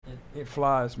It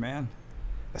flies, man.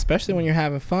 Especially when you're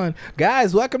having fun.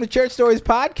 Guys, welcome to Church Stories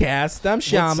Podcast. I'm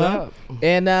Shama. What's up?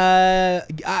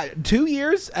 And 2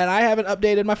 years, and I haven't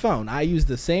updated my phone. I use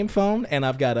the same phone, and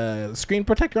I've got a screen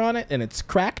protector on it, and it's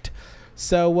cracked.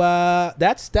 So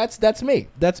that's me.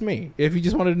 That's me. If you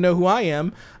just wanted to know who I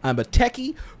am, I'm a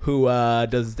techie who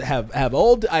does have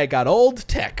old. I got old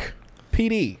tech.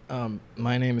 PD.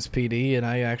 My name is PD, and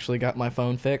I actually got my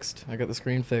phone fixed. I got the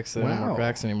screen fixed, so there are no Wow. more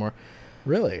cracks anymore.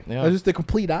 Really? Yeah. They're just the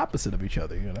complete opposite of each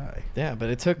other, you and I. Yeah,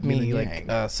 but it took Yin me and like yang.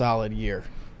 a solid year.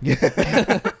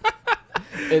 Yeah.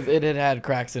 It had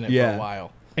cracks in it for Yeah. a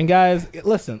while. And guys,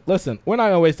 listen. We're not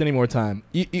gonna waste any more time.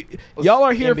 Y'all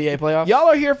are here. NBA playoffs? Y'all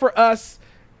are here for us,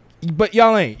 but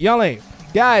y'all ain't.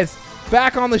 Guys,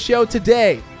 back on the show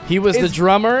today. He was the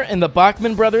drummer in the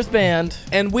Bachman Brothers band.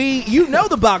 And you know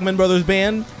the Bachman Brothers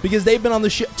band because they've been on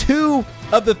the show. 2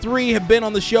 of the 3 have been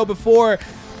on the show before,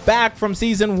 back from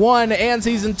season 1 and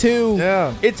season 2.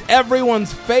 Yeah. It's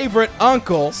everyone's favorite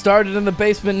uncle. Started in the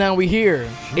basement, now we here.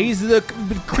 He's the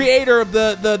creator of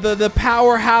the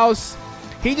powerhouse.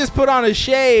 He just put on his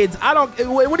shades.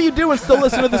 What are you doing still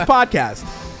listening to this podcast?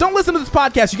 Don't listen to this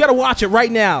podcast. You got to watch it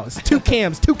right now. It's 2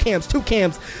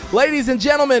 cams. Ladies and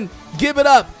gentlemen, give it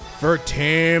up for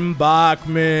Tim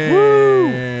Bachman. Woo!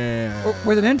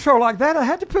 With an intro like that, I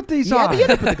had to put these on. Yeah, you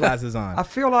had to put the glasses on. I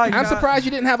feel like I'm surprised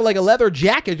you didn't have like a leather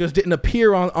jacket just didn't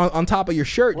appear on top of your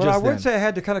shirt. Well, just I would then. say I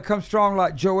had to kind of come strong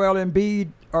like Joel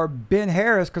Embiid or Ben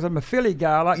Harris because I'm a Philly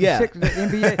guy. I like Yeah. the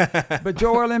NBA. But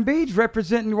Joel Embiid's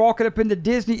representing walking up into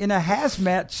Disney in a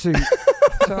hazmat suit.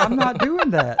 So I'm not doing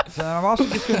that. So I'm also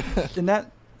just going to,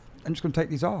 I'm just going to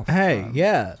take these off. Hey,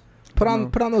 yeah. Put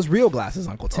on those real glasses,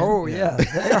 Uncle Tim. Oh, yeah.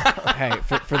 They are Hey,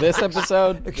 for this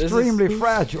episode, extremely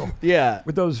fragile Yeah.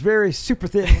 with those very super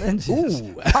thin lenses.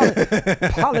 Ooh.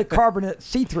 Polycarbonate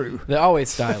see-through. they're always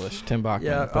stylish, Tim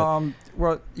Bachman. Yeah, but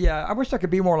well, yeah, I wish I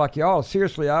could be more like y'all.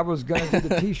 Seriously, I was going to do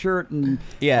the T-shirt and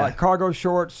Yeah. like cargo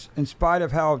shorts in spite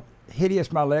of how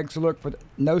hideous my legs look with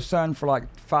no sun for like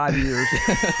 5 years.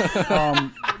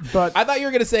 But I thought you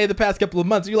were gonna say the past couple of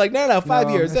months. You're like, no, 5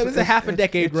 no, years. That was a half a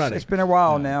decade it's, running. It's been a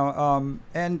while now.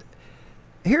 And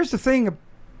here's the thing.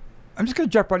 I'm just going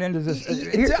to jump right into this.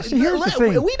 Here's the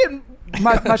thing. We didn't.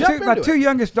 my Jump into two it.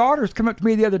 youngest daughters come up to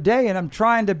me the other day, and I'm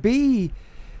trying to be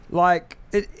like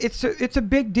it's a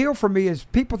big deal for me. Is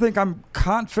people think I'm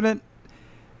confident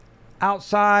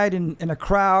outside in a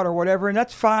crowd or whatever, and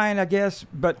that's fine, I guess.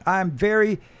 But I'm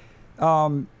very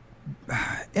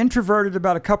introverted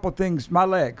about a couple of things. My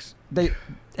legs,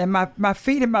 my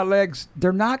feet and my legs,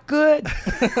 they're not good.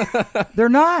 They're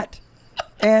not.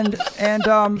 And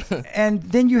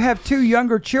then you have 2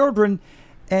 younger children,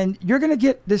 and you're going to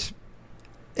get this.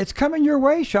 It's coming your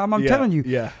way, Sham. I'm telling you.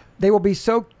 Yeah. They will be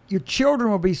your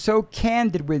children will be so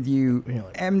candid with you,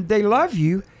 and they love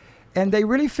you, and they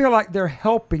really feel like they're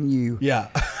helping you. Yeah.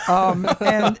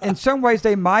 And in some ways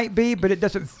they might be, but it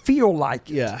doesn't feel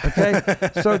like it. Yeah.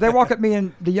 Okay. So they walk at me,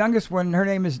 and the youngest one, her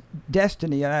name is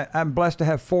Destiny, and I'm blessed to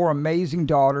have 4 amazing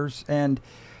daughters, and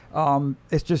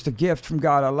it's just a gift from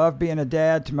God. I love being a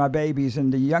dad to my babies,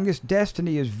 and the youngest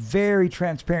Destiny is very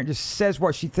transparent, just says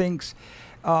what she thinks,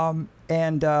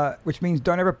 and which means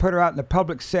don't ever put her out in a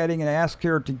public setting and ask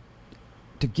her to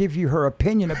give you her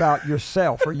opinion about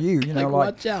yourself or you. You know,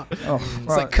 like watch out. oh, It's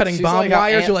like cutting She's bomb like how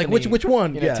wires. You're like, Anthony, which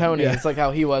one? You know, Tony. Yeah. It's like how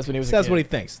he was when he was a Says kid. what he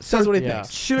thinks. Says what he Yeah. thinks.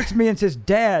 she looks at me and says,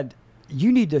 "Dad,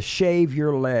 you need to shave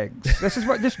your legs." This is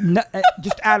what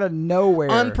just out of nowhere,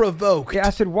 Unprovoked. Yeah,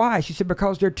 I said, "Why?" She said,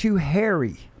 "Because they're too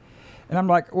hairy." And I'm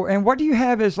like, well, "And what do you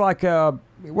have as like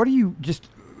what do you just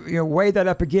weigh that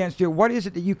up against? What is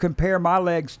it that you compare my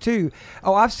legs to?"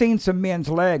 "Oh, I've seen some men's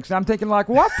legs." And I'm thinking like,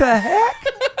 what the heck?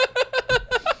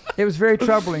 It was very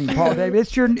troubling, Paul David.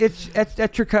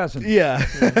 That's your cousin. Yeah.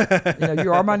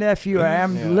 You are my nephew. I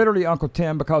am literally Uncle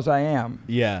Tim because I am.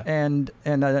 Yeah. And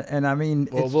I mean,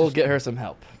 Well, it's we'll just- get her some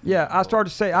help. yeah, I started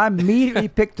to say, I immediately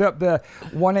picked up the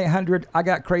 1-800 I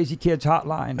Got Crazy Kids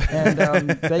hotline. And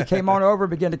they came on over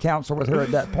and began to counsel with her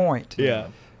at that point. Yeah.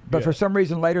 But for some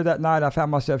reason later that night, I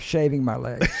found myself shaving my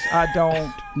legs. I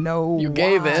don't know You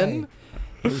gave why. in?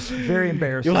 It was very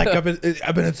embarrassing. You're like,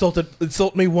 I've been insulted.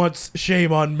 Insult me once,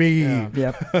 shame on me.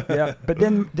 Yeah. Yep. But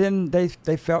then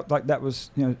they felt like that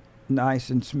was, nice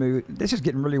and smooth. This is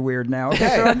getting really weird now. Okay,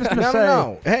 so I'm just gonna say,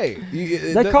 No. Hey,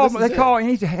 They call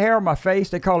any hair on my face.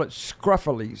 They call it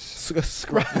scruffles.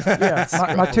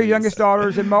 Yeah, my 2 youngest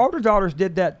daughters and my older daughters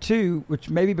did that too, which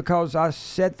maybe because I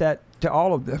said that to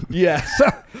all of them. Yeah.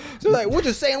 So like, we're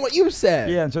just saying what you said.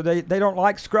 yeah, and so they don't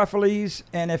like scruffles.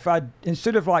 And if I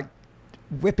instead of like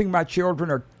whipping my children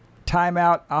or time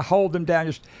out, I hold them down,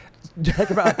 just take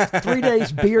about 3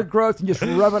 days beard growth and just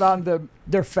rub it on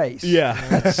their face. Yeah.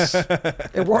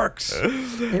 It works.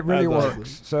 It really That's awesome.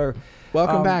 works. So,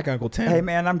 Welcome back, Uncle Tim. hey,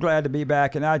 man, I'm glad to be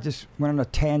back. And I just went on a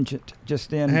tangent just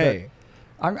then. but Hey,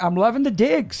 I'm loving the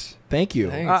digs. thank you.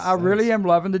 Thanks. I really am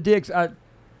loving the digs.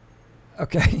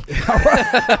 Okay.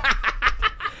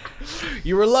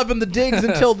 You were loving the digs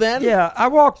until then? Yeah, I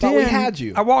walked Thought in. we had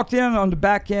you. I walked in on the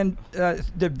back end,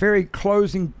 the very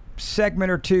closing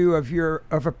segment or two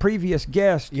of a previous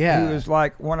guest. Yeah. Who is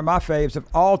like one of my faves of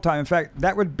all time. In fact,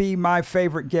 that would be my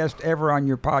favorite guest ever on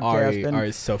your podcast.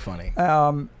 Ari's so funny.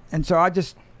 And so I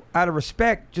just, out of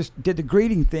respect, just did the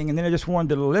greeting thing, and then I just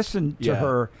wanted to listen to Yeah.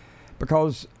 her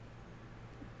because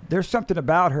there's something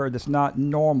about her that's not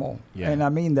normal, Yeah. and I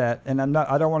mean that. And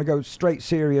I don't want to go straight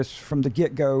serious from the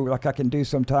get-go like I can do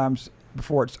sometimes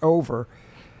before it's over,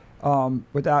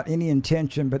 without any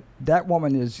intention. But that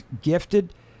woman is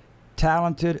gifted,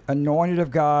 talented, anointed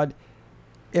of God.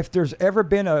 If there's ever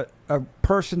been a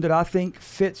person that I think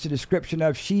fits the description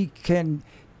of, she can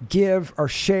give or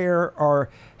share or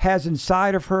has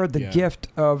inside of her the Yeah. gift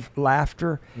of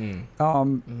laughter,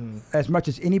 as much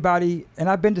as anybody. And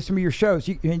I've been to some of your shows.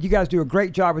 You guys do a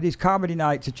great job with these comedy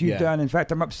nights that you've Yeah. done. In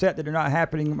fact, I'm upset that they're not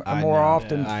happening I more know.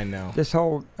 often. I know. This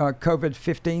whole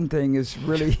COVID-15 thing is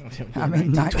really, I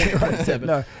mean, 1927.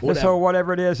 no, this Whatever. whole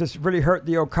whatever it is, it's really hurt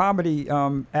the old comedy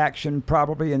action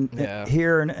probably in Yeah.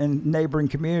 here and neighboring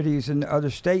communities and other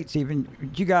states even.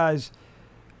 You guys,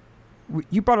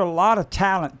 you brought a lot of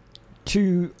talent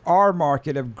to our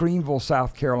market of Greenville,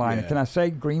 South Carolina. Yeah. Can I say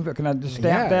Greenville? Can I just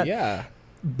stamp that? Yeah.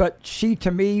 But she,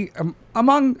 to me,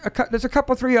 among there's a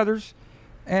couple, 3 others,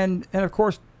 and of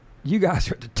course, you guys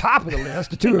are at the top of the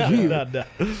list, the two of you. No.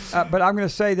 But I'm going to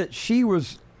say that she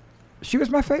was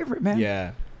my favorite, man.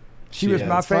 Yeah. She was Yeah,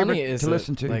 my What's funny favorite is to that,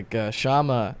 listen to. Like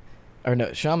Shama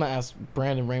asked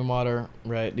Brandon Rainwater,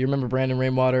 right? Do you remember Brandon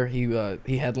Rainwater?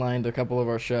 He headlined a couple of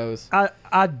our shows.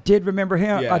 I did remember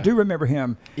him. Yeah. I do remember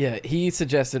him. Yeah, he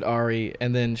suggested Ari,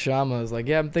 and then Shama was like,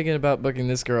 "Yeah, I'm thinking about booking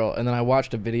this girl." And then I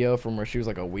watched a video from where she was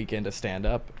like a weekend to stand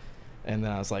up, and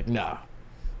then I was like, "No,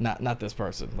 not this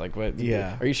person." Like, what?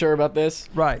 Yeah. Are you sure about this?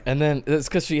 Right. And then it's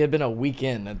because she had been a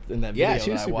weekend in that Yeah, video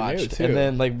she was that I super new, watched, too. and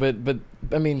then like, but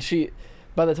I mean, she.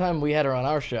 By the time we had her on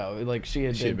our show, like she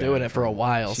had been doing it for a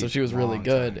while, so she was really long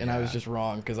good, time, and I was yeah. just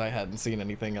wrong because I hadn't seen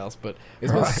anything else. But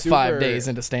It's Right. been super- 5 days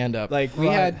into stand up, Like we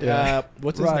Right. had Yeah.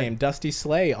 what's his Right. name, Dusty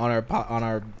Slay on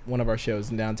our one of our shows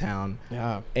in downtown,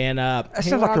 yeah, and That he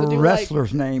sounds like wanted a to do,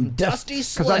 wrestler's name. Dusty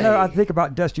Slay. Because I know I think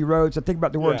about Dusty Rhodes. I think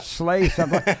about the word Yeah. Slay.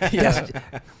 Something like Yeah. Dusty,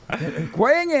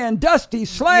 weighing in, Dusty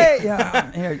Slay.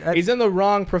 Yeah. You know, He's in the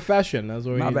wrong profession. That's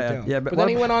what My he's bad. doing. Yeah, but but then what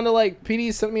he ab- went on to like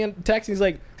PD sent me a text. He's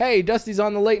like, "Hey, Dusty's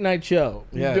on the late night show.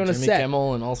 He's yeah, doing a Jimmy set."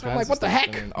 Kimmel and all kinds like, of what the stuff.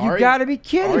 heck? And you Ari, got to be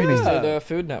kidding Ari me. just did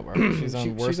Food Network. She's on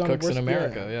She's Worst on Cooks Worst- in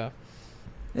America. Yeah.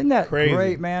 Isn't that Crazy.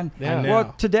 great, man? Yeah. I know.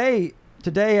 Well, today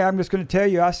I'm just going to tell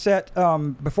you. I set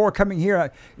before coming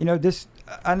here.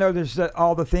 I know there's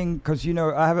all the thing because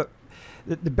I have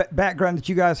the background that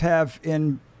you guys have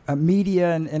in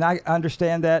media, and I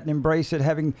understand that and embrace it,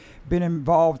 having been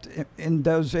involved in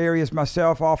those areas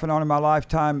myself off and on in my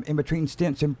lifetime in between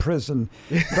stints in prison.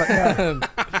 But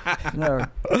no,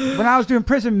 when I was doing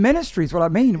prison ministry is what I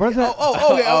mean. What is that?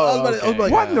 Okay. I was about to,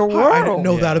 okay. What in the world? I didn't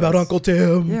know that about Uncle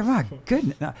Tim. Yeah, my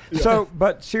goodness. No. So,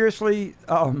 but seriously,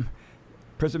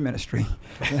 prison ministry.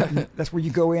 That's where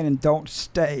you go in and don't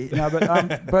stay. No,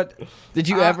 but Did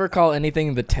you ever call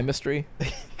anything the Timistry?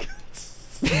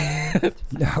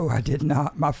 no, I did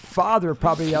not. My father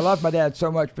probably. I love my dad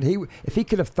so much, but if he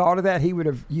could have thought of that, he would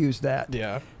have used that.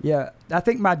 Yeah. Yeah, I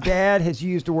think my dad has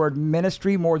used the word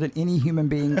ministry more than any human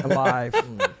being alive.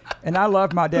 And I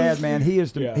love my dad, man. He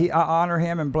is Yeah. I honor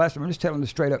him and bless him. I'm just telling the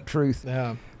straight up truth.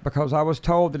 Yeah. Because I was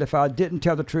told that if I didn't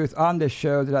tell the truth on this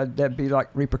show, that'd be like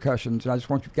repercussions. And I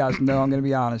just want you guys to know I'm going to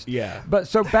be honest. Yeah. But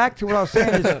so back to what I was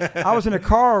saying is, I was in a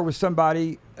car with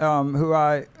somebody who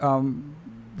I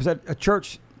was at a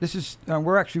church. This is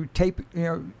we're actually taping,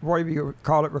 whatever you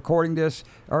call it, recording this,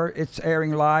 or it's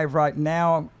airing live right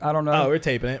now. I don't know. Oh, we're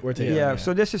taping it. We're taping it. yeah.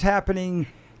 So this is happening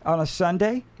on a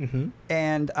Sunday, Mm-hmm.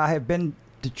 and I have been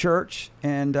to church,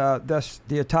 and thus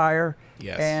the attire.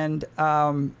 Yes. And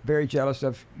very jealous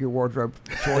of your wardrobe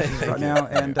choices right now.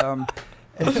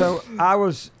 And so I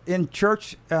was in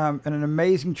church, in an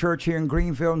amazing church here in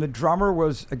Greenville, and the drummer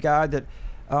was a guy that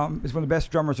is one of the best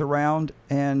drummers around,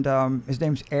 and his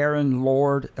name's Aaron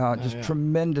Lord, just yeah.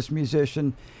 tremendous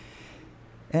musician.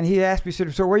 And he asked me, he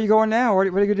said, "So where are you going now? What are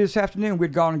you going to do this afternoon?"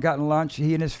 We'd gone and gotten lunch,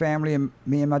 he and his family, and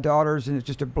me and my daughters, and it's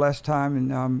just a blessed time.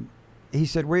 And he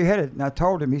said, "Where are you headed?" And I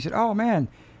told him. He said, "Oh, man,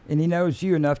 and he knows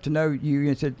you enough to know you.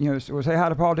 And said, so say hi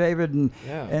to Paul David and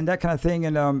that kind of thing.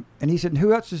 And he said,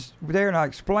 who else is there? And I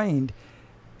explained.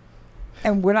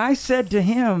 And when I said to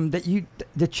him that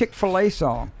the Chick-fil-A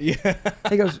song, he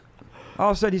goes,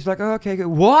 all of a sudden he's like, oh, okay, good.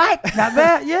 What? Not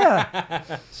that?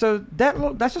 Yeah. So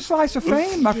that's a slice of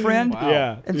fame, my friend. Wow.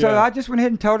 Yeah. And so I just went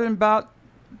ahead and told him about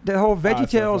the whole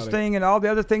VeggieTales thing and all the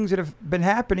other things that have been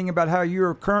happening about how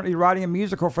you're currently writing a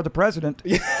musical for the president.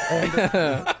 And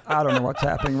I don't know what's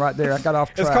happening right there. I got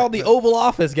off track. It's called the Oval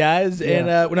Office, guys.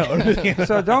 Yeah. And no.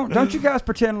 So don't you guys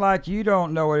pretend like you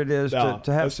don't know what it is No,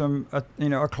 to have some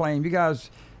acclaim. You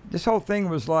guys, this whole thing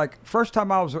was like first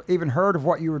time I was even heard of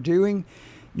what you were doing.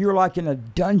 You were like in a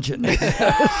dungeon.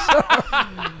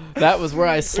 That was where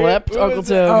I slept, Uncle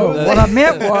Tim. Oh, what I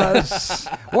meant was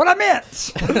what I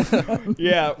meant.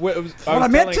 Yeah. What I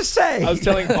meant to say. I was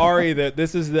telling Ari that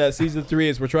this is the season 3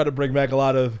 is we're trying to bring back a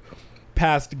lot of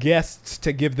past guests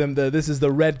to give them this is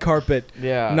the red carpet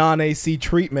non-AC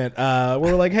treatment.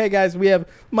 We're like, hey guys, we have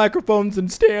microphones and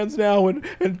stands now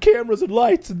and cameras and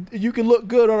lights and you can look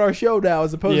good on our show now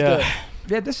as opposed to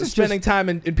this is spending time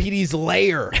in PD's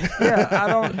lair. I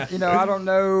don't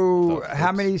know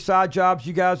how many side jobs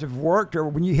you guys have worked or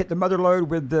when you hit the mother load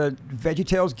with the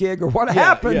VeggieTales gig or what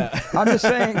happened. Yeah. I'm just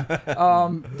saying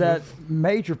that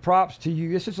major props to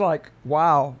you. This is like,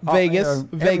 wow. Vegas.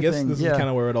 Everything. This is kind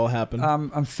of where it all happened.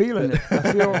 I'm feeling it.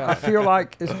 I feel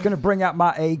like it's going to bring out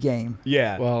my A game.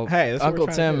 Yeah. Well, hey, that's Uncle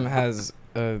what we're trying to Tim do. has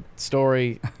a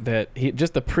story that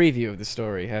just the preview of the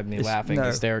story had me laughing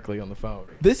hysterically on the phone.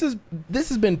 This has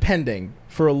been pending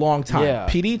for a long time. Yeah.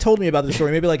 PD told me about this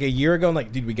story maybe like a year ago. I'm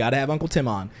like, dude, we got to have Uncle Tim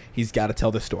on. He's got to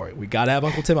tell the story. We got to have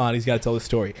Uncle Tim on. He's got to tell the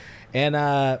story.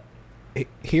 And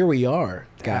here we are,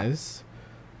 guys.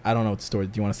 I don't know what the story.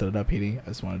 Do you want to set it up, PD? I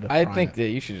just wanted to. I think that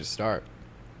you should just start.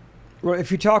 Well,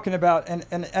 if you're talking about,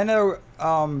 and I know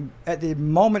at the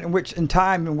moment in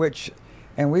time in which,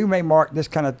 and we may mark this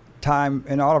kind of time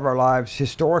in all of our lives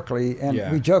historically,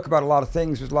 and we joke about a lot of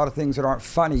things. There's a lot of things that aren't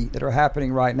funny that are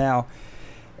happening right now.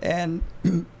 And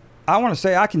I want to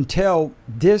say I can tell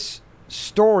this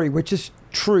story, which is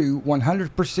true,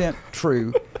 100%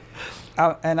 true.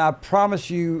 And I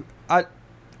promise you,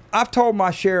 I've told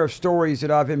my share of stories that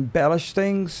I've embellished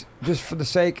things just for the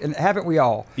sake, and haven't we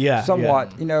all? Yeah.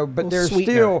 Somewhat, but there's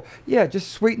sweetener. still, just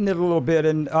sweeten it a little bit.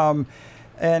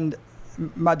 And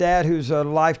my dad, who's a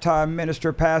lifetime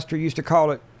minister, pastor, used to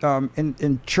call it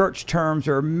in church terms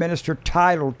or minister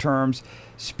title terms,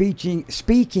 speaking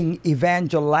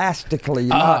evangelistically,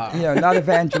 not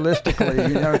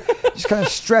evangelistically. Just kind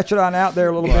of stretch it on out there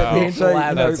a little bit.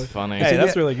 That's funny. Hey,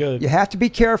 that's really good. You have to be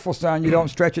careful, son. You don't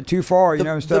stretch it too far,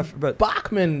 and stuff. But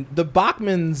the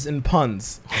Bachmans and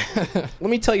puns. Let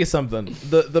me tell you something.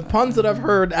 The puns that I've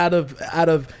heard out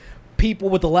of people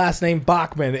with the last name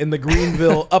Bachman in the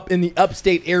Greenville up in the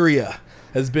upstate area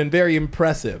has been very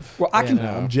impressive. Well,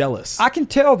 I'm jealous. I can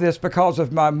tell this because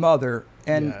of my mother,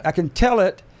 and I can tell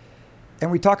it. And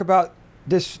we talk about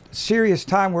this serious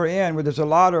time we're in, where there's a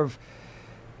lot of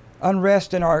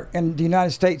unrest in the United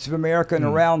States of America and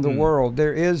around the world.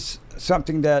 There is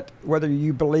something that, whether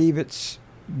you believe it's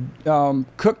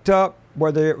cooked up,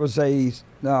 whether it was a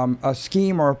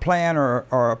scheme or a plan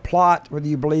or a plot, whether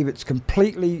you believe it's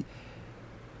completely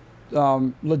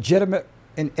legitimate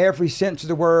in every sense of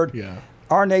the word. Yeah.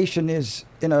 Our nation is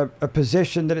in a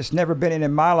position that it's never been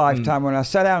in my lifetime. When I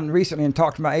sat down recently and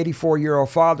talked to my 84-year-old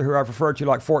father, who I've referred to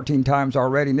like 14 times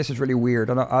already, and this is really weird.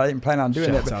 I didn't plan on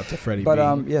doing that. Shouts out to Freddie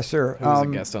but B. yes, sir. Who was a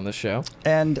guest on the show.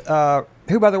 And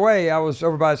who, by the way, I was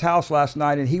over by his house last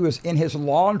night, and he was in his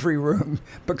laundry room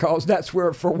because that's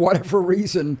where, for whatever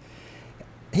reason,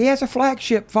 he has a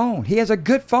flagship phone. He has a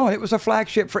good phone. It was a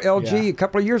flagship for LG a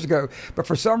couple of years ago. But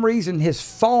for some reason, his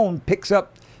phone picks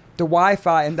up the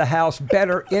Wi-Fi in the house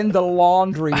better in the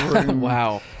laundry room.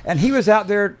 Wow. And he was out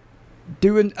there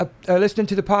doing listening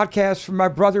to the podcast from my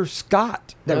brother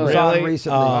Scott that was on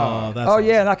recently. Oh, that's awesome.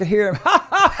 And I could hear him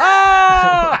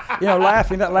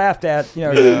laughing. That laughed at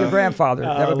your grandfather.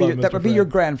 That would be your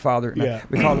grandfather. Yeah.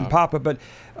 We called him Papa. But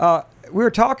we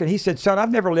were talking. He said, "Son,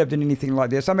 I've never lived in anything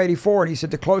like this. I'm 84." And he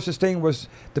said the closest thing was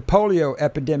the polio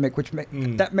epidemic, which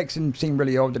that makes him seem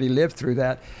really old that he lived through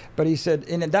that. But he said,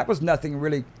 and that was nothing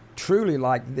really truly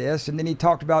like this. And then he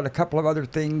talked about a couple of other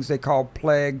things they called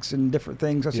plagues and different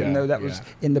things. I said, no, that was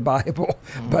in the Bible.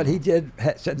 But he said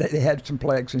that they had some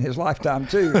plagues in his lifetime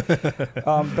too.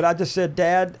 But I just said,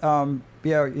 Dad,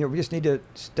 we just need to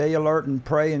stay alert and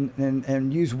pray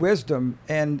and use wisdom.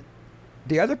 And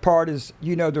the other part is,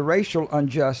 the racial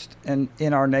unjust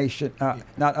in our nation,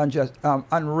 not unjust,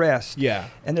 unrest. Yeah.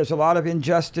 And there's a lot of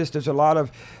injustice. There's a lot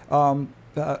of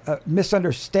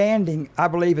misunderstanding, I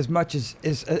believe, as much as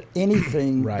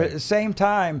anything. Right. But at the same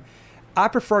time, I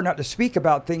prefer not to speak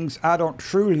about things I don't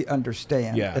truly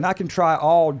understand. Yeah. And I can try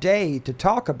all day to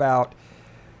talk about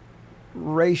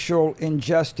racial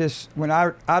injustice when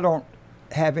I don't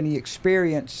have any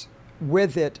experience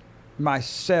with it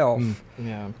myself.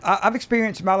 Yeah. I've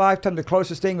experienced in my lifetime the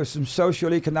closest thing was some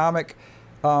socioeconomic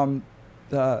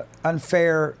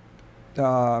unfair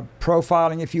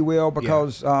profiling, if you will,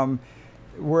 because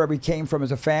where we came from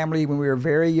as a family when we were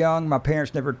very young, my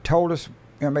parents never told us,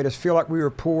 made us feel like we were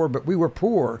poor, but we were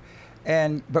poor.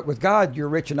 But with God, you're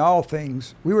rich in all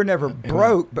things. We were never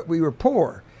broke, but we were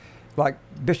poor. Like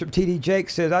Bishop T.D.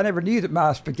 Jakes says, I never knew that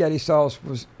my spaghetti sauce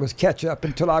was ketchup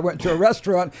until I went to a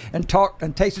restaurant and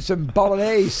tasted some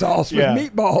bolognese sauce with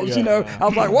meatballs. Yeah. You know, I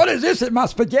was like, "What is this in my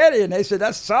spaghetti?" And they said,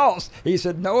 "That's sauce." He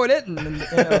said, "No, it isn't."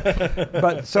 And,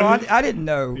 but so I didn't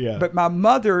know. Yeah. But my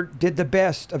mother did the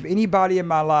best of anybody in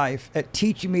my life at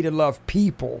teaching me to love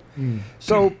people.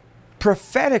 So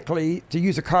prophetically, to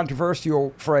use a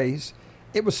controversial phrase,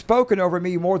 it was spoken over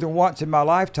me more than once in my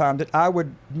lifetime that I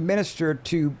would minister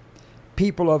to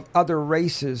people of other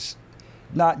races,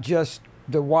 not just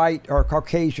the white or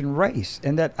Caucasian race,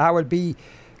 and that I would be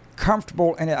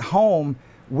comfortable and at home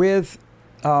with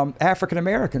African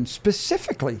Americans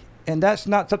specifically. And that's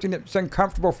not something that's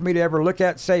uncomfortable for me to ever look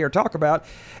at, say, or talk about.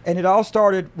 And it all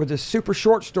started with a super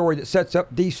short story that sets up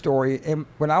the story. And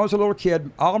when I was a little kid,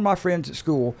 all of my friends at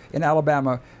school in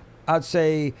Alabama, I'd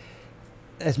say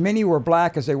as many were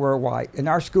black as they were white. And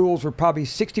our schools were probably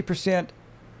 60%,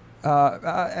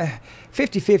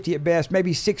 50-50 at best,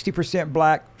 maybe 60%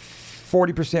 black,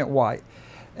 40% white.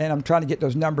 And I'm trying to get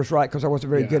those numbers right because I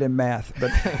wasn't very good in math.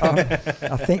 But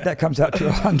I think that comes out to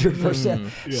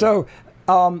 100%. So,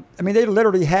 I mean, they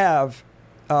literally have,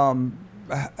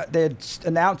 they had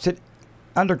announced it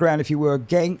underground, if you will,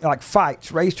 like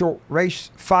fights, race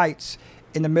fights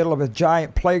in the middle of a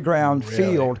giant playground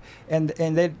field. And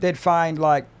they'd find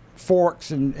like forks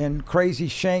and crazy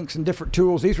shanks and different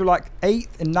tools. These were like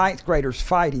 8th and 9th graders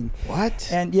fighting. What?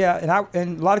 And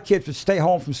and a lot of kids would stay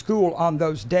home from school on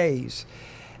those days.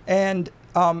 And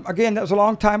again, that was a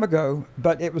long time ago,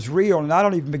 but it was real. And I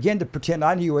don't even begin to pretend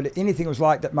I knew what anything was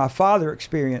like that my father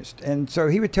experienced. And so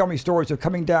he would tell me stories of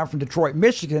coming down from Detroit,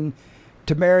 Michigan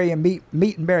to meet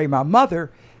and marry my mother,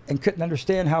 and couldn't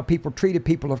understand how people treated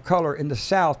people of color in the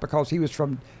South because he was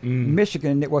from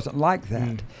Michigan and it wasn't like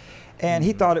that. And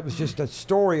he thought it was just a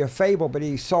story, a fable, but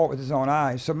he saw it with his own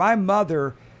eyes. So my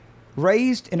mother,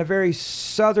 raised in a very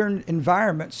Southern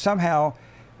environment, somehow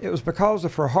it was because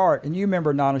of her heart. And you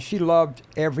remember, Nana, she loved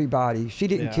everybody. She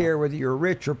didn't care whether you were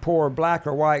rich or poor, black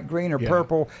or white, green or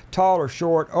purple, tall or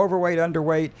short, overweight,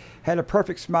 underweight, had a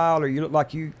perfect smile, or you looked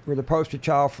like you were the poster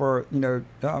child for,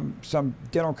 some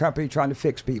dental company trying to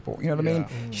fix people. You know what I mean?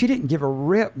 She didn't give a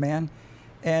rip, man.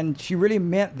 And she really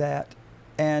meant that.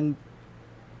 And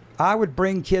I would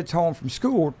bring kids home from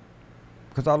school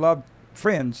because I loved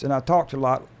friends and I talked a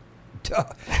lot.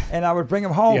 And I would bring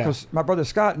them home because my brother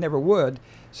Scott never would.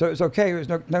 So it was okay. There was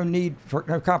no need for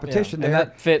no competition there. And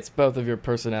that fits both of your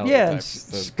personality types.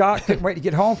 so. Scott couldn't wait to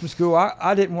get home from school.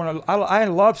 I didn't want to. I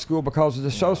loved school because of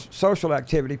the social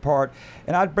activity part.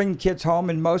 And I'd bring kids home,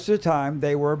 and most of the time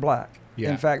they were black.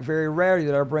 In fact, very rarely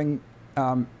did I bring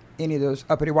any of those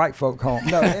uppity white folk home.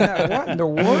 No, what in the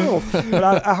world?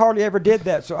 But I hardly ever did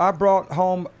that. So I brought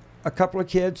home a couple of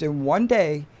kids, and one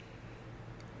day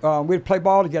we'd play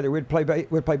ball together. We'd play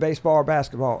baseball or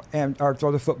basketball or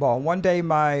throw the football. One day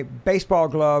my baseball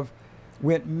glove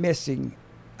went missing.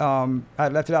 I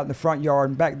left it out in the front yard,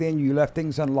 and back then you left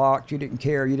things unlocked. You didn't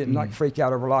care. You didn't like freak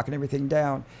out over locking everything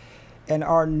down. And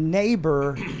our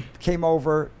neighbor came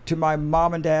over to my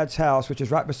mom and dad's house, which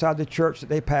is right beside the church that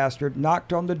they pastored,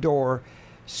 knocked on the door.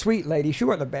 Sweet lady. She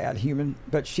wasn't a bad human,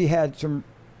 but she had some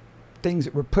things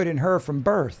that were put in her from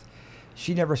birth.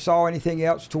 She never saw anything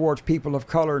else towards people of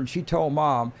color, and she told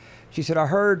Mom, she said, I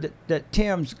heard that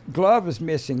Tim's glove was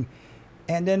missing,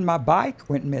 and then my bike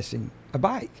went missing, a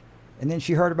bike. And then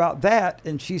she heard about that,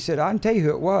 and she said, I can tell you who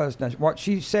it was. Now, what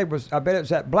she said was, I bet it was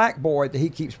that black boy that he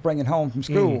keeps bringing home from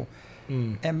school.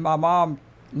 And my mom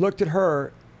looked at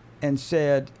her and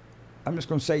said, I'm just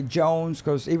going to say Jones,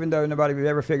 because even though nobody would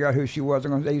ever figure out who she was,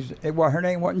 I'm going to say, well, her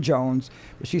name wasn't Jones.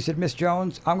 But she said, Miss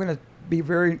Jones, I'm going to be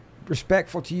very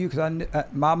respectful to you because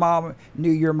my mom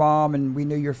knew your mom and we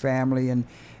knew your family, and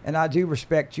I do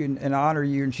respect you and honor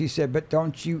you. And she said, but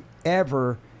don't you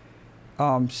ever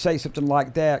say something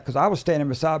like that, because I was standing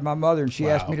beside my mother and she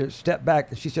asked me to step back,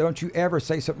 and she said, don't you ever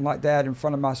say something like that in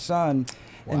front of my son.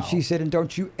 And she said, and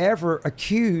don't you ever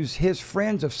accuse his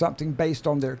friends of something based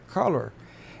on their color.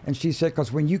 And she said,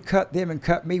 because when you cut them and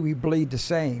cut me, we bleed the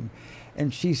same.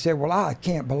 And she said, well, I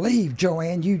can't believe,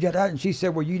 Joanne, you did that. And she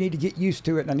said, well, you need to get used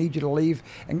to it, and I need you to leave,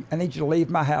 and I need you to leave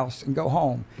my house and go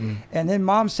home. And then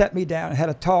Mom sat me down and had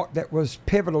a talk that was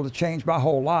pivotal to change my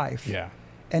whole life. Yeah.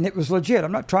 And it was legit.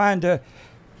 I'm not trying to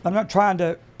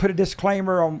put a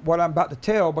disclaimer on what I'm about to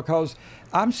tell, because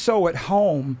I'm so at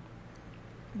home.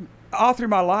 All through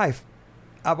my life,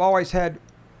 I've always had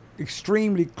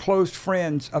extremely close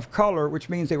friends of color, which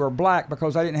means they were black,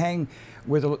 because I didn't hang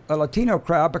with a Latino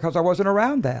crowd because I wasn't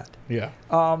around that. Yeah.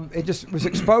 It just was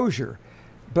exposure.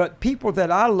 But people that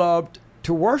I loved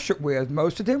to worship with,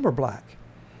 most of them were black.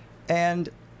 And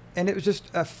it was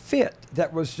just a fit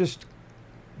that was just,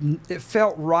 it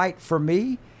felt right for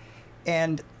me.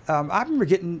 And I remember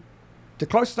the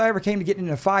closest I ever came to getting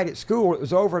in a fight at school, it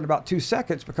was over in about 2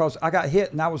 seconds, because I got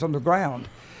hit and I was on the ground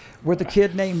with a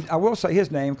kid named, I will say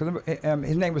his name, because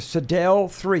his name was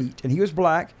Sadell Threet, and he was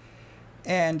black.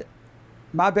 And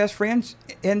my best friends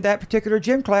in that particular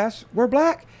gym class were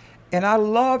black. And I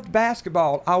loved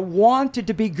basketball. I wanted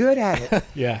to be good at it.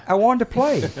 Yeah. I wanted to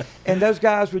play. And those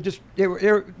guys would just,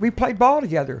 we played ball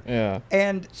together. Yeah.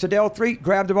 And Sadell Threet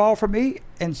grabbed the ball from me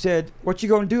and said, what you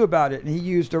going to do about it? And he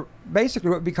used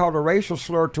basically what would be called a racial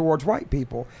slur towards white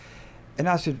people. And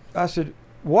I said,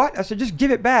 what? I said, just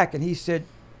give it back. And he said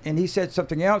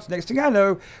something else. Next thing I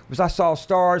know was I saw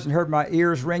stars and heard my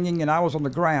ears ringing, and I was on the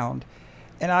ground.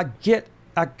 And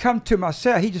I come to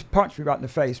myself. He just punched me right in the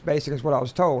face, basically, is what I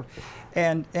was told.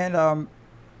 And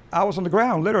I was on the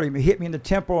ground, literally. He hit me in the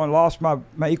temple and lost my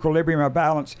equilibrium, my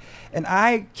balance. And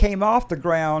I came off the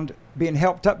ground being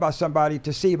helped up by somebody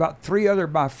to see about 3 other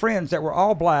of my friends that were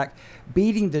all black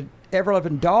beating the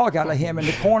ever-loving dog out of him in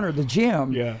the corner of the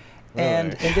gym. Yeah.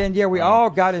 And then, we all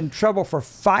got in trouble for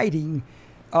fighting.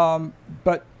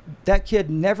 But that kid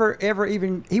never, ever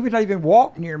even, he would not even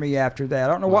walk near me after that.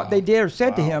 I don't know what they did or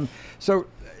said to him. So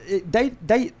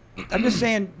I'm just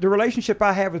saying, the relationship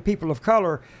I have with people of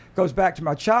color goes back to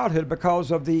my childhood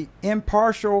because of the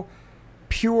impartial,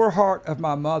 pure heart of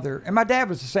my mother. And my dad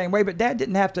was the same way, but Dad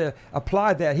didn't have to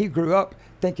apply that. He grew up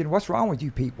thinking, what's wrong with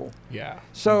you people? Yeah.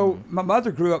 So my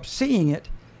mother grew up seeing it,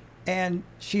 and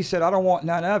she said, I don't want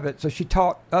none of it. So she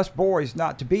taught us boys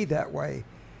not to be that way.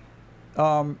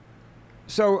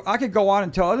 So I could go on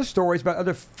and tell other stories about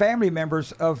other family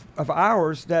members of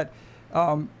ours that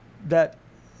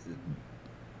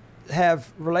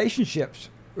have relationships,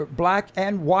 black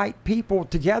and white people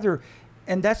together,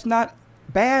 and that's not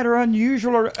bad or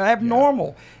unusual or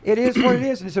abnormal. Yeah. It is what it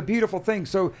is, and it's a beautiful thing.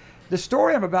 So the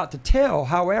story I'm about to tell,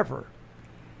 however,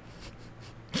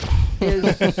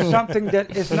 is something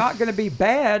that is not going to be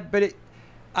bad, but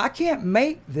I can't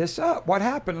make this up. What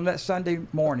happened on that Sunday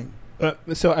morning?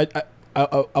 So I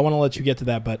want to let you get to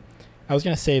that, but I was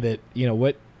going to say that,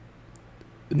 what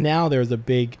now there's a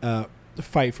big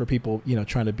fight for people,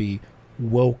 trying to be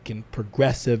woke and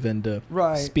progressive and to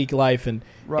speak life and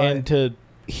to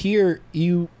hear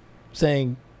you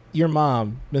saying your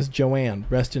mom, Miss Joanne,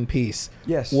 rest in peace,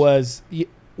 yes, was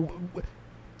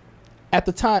at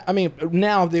the time. I mean,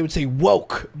 now they would say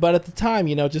woke, but at the time,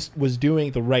 just was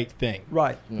doing the right thing.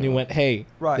 Right. And you went, hey,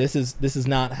 this is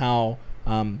not how.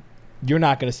 You're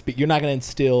not going to speak. You're not going to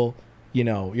instill. You're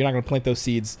not going to plant those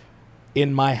seeds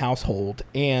in my household,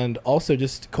 and also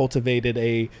just cultivated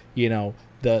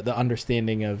the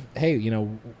understanding of, hey,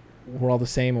 we're all the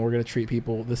same, and we're going to treat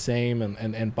people the same,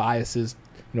 and biases,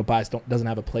 bias doesn't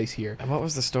have a place here. And what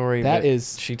was the story that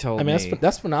she told me? I mean,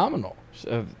 that's phenomenal.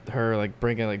 Of her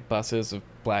bringing buses of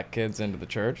black kids into the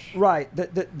church. Right.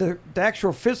 The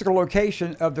actual physical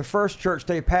location of the first church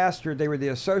they pastored, they were the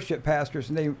associate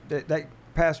pastors, and that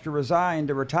pastor resigned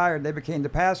or retired. They became the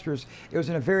pastors. It was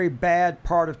in a very bad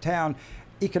part of town,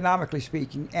 economically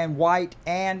speaking, and white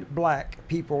and black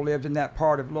people lived in that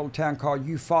part of a little town called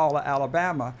Eufaula,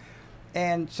 Alabama.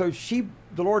 And so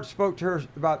the Lord spoke to her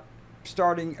about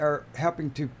starting or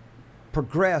helping to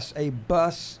progress a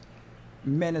bus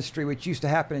ministry, which used to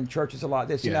happen in churches a lot.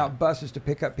 They sent out buses to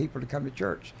pick up people to come to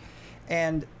church.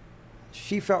 And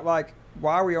she felt like,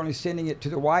 why are we only sending it to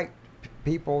the white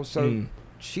people? So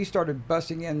she started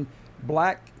busing in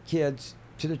black kids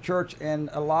to the church, and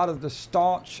a lot of the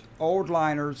staunch old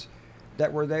liners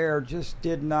that were there just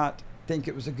did not think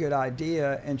it was a good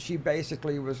idea. And she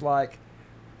basically was like,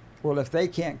 well, if they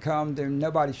can't come, then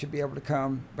nobody should be able to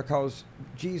come, because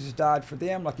Jesus died for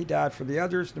them like he died for the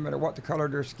others, no matter what the color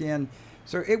of their skin.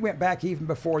 So it went back even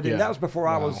before then. That was before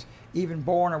I was even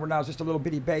born, or when I was just a little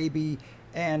bitty baby.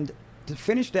 And to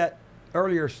finish that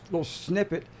earlier little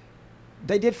snippet,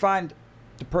 they did find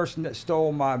the person that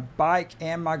stole my bike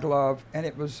and my glove, and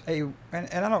it was and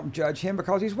I don't judge him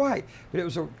because he's white, but it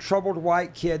was a troubled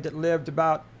white kid that lived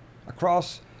about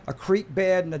across a creek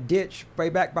bed and a ditch way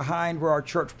back behind where our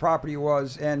church property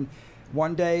was. And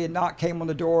one day a knock came on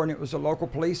the door, and it was a local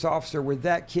police officer with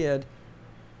that kid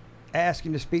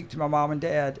asking to speak to my mom and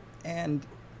dad, and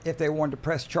if they wanted to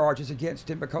press charges against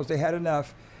him because they had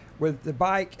enough with the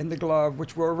bike and the glove,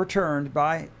 which were returned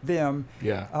by them.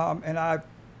 Yeah. And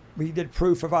we did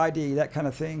proof of ID, that kind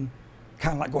of thing.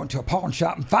 Kind of like going to a pawn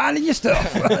shop and finding your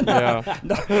stuff. Yeah.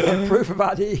 No, proof of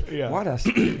ID. Yeah. What else?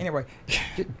 Anyway,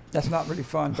 that's not really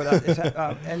fun. But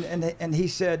and he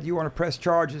said, "You want to press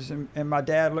charges?" And my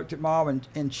dad looked at Mom,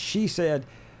 and she said,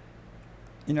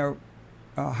 "You know,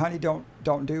 honey, don't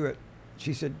do it."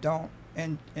 She said, "Don't."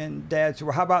 And Dad said,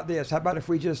 "Well, how about this? How about if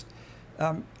we just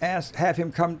have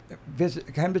him come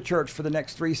to church for the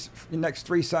next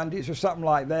three Sundays or something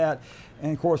like that?"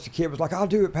 And of course the kid was like, "I'll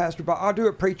do it, Pastor Bob. I'll do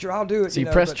it, preacher. I'll do it." So you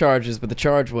pressed charges, but the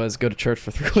charge was go to church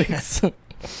for 3 weeks.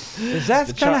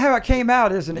 That's kind of how it came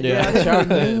out, isn't it? Yeah. It's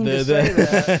kind of mean to say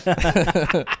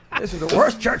that. This is the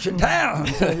worst church in town.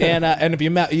 And if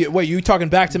you talking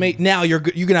back to me now, you're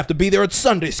gonna have to be there at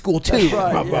Sunday school too.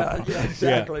 That's right. Yeah,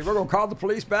 exactly. We're gonna call the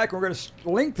police back. And we're gonna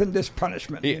lengthen this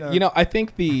punishment. You know, I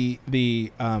think you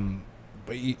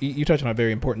touched on a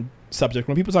very important subject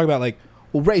when people talk about like,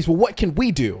 well, Race, well, what can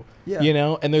we do? Yeah. You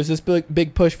know, and there's this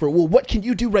big push for, well, what can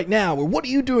you do right now, or what are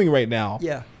you doing right now?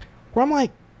 Yeah. Where I'm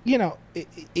like, you know,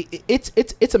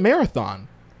 it's a marathon.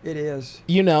 It is.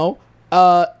 You know,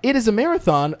 it is a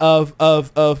marathon of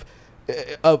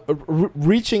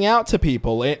reaching out to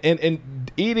people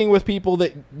and eating with people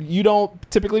that you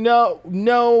don't typically know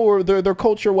or their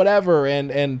culture, whatever.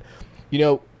 And you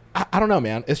know, I don't know,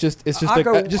 man. It's just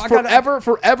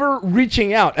forever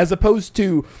reaching out, as opposed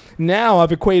to now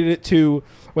I've equated it to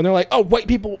when they're like, oh, white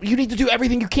people, you need to do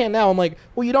everything you can now. I'm like,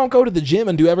 well, you don't go to the gym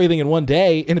and do everything in one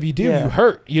day. And if you do, you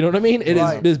hurt. You know what I mean?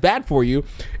 It is bad for you.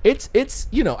 It's,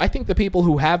 you know, I think the people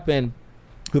who've had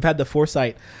the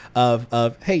foresight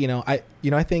of, hey, you know,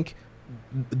 I think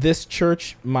this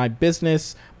church, my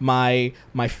business, my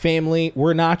family,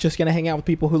 we're not just going to hang out with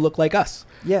people who look like us.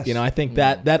 Yes. You know, I think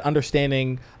that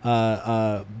understanding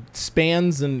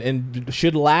spans and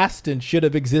should last and should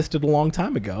have existed a long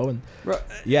time ago. And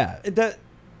yeah.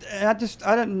 I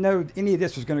didn't know any of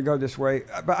this was going to go this way,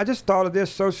 but I just thought of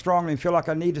this so strongly and feel like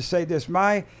I need to say this.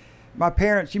 My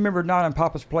parents, you remember Nana and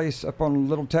Papa's place up on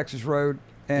Little Texas Road?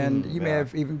 And you may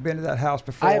have even been to that house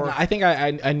before. I think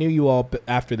I knew you all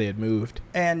after they had moved.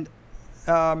 And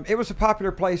it was a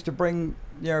popular place to bring,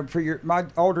 you know, for my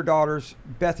older daughters,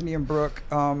 Bethany and Brooke,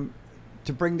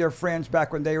 to bring their friends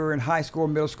back when they were in high school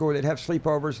and middle school. They'd have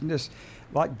sleepovers in this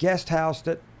like guest house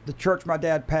that the church my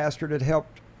dad pastored had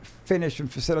helped finish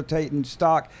and facilitate and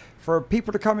stock for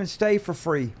people to come and stay for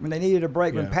free when they needed a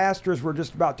break, when pastors were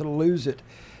just about to lose it.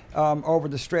 Over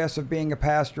the stress of being a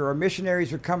pastor, or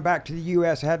missionaries would come back to the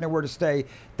U.S. had nowhere to stay.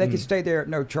 They could stay there at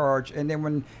no charge. And then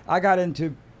when I got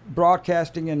into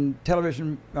broadcasting and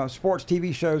television, sports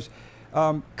TV shows,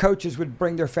 coaches would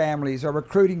bring their families, or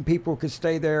recruiting people could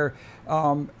stay there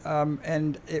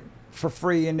and for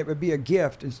free, and it would be a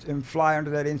gift and fly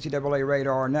under that NCAA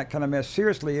radar and that kind of mess.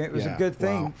 Seriously, it was a good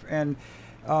thing.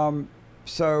 Wow.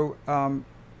 And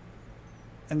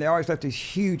and they always left these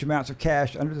huge amounts of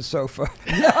cash under the sofa.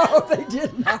 No, they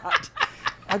did not.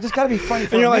 I just got to be funny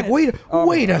for and a you're minute. like,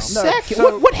 wait a second.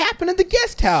 So, what happened in the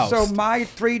guest house? So my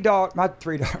three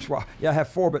daughters, well, yeah, I have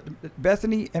four, but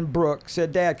Bethany and Brooke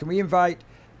said, Dad, can we invite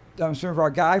some of our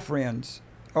guy friends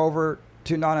over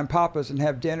to Nana and Papa's and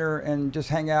have dinner and just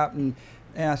hang out? And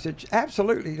I said,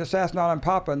 absolutely, just ask Nana and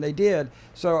Papa, and they did.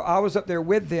 So I was up there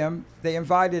with them. They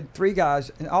invited three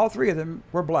guys, and all three of them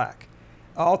were black.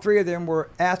 All three of them were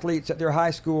athletes at their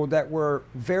high school that were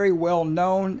very well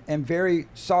known and very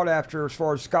sought after as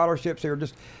far as scholarships. They were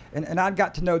just, and I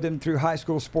got to know them through high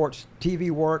school sports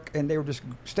TV work, and they were just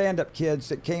stand-up kids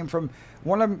that came from.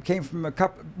 One of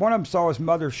them saw his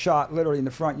mother shot literally in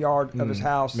the front yard of his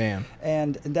house, man,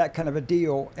 and that kind of a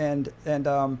deal, and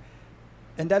that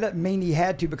didn't mean he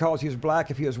had to because he was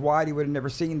black. If he was white, he would have never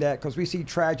seen that, because we see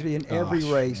tragedy in every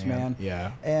race, man.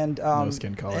 Yeah, and no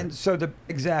skin color, and so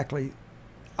exactly.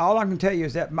 All I can tell you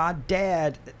is that my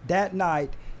dad that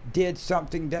night did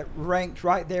something that ranked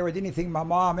right there with anything my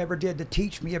mom ever did to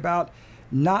teach me about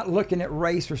not looking at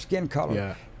race or skin color.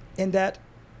 Yeah. In that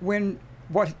when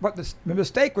the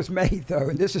mistake was made, though,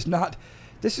 and this is going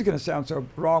to sound so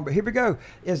wrong, but here we go,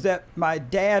 is that my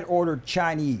dad ordered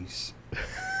Chinese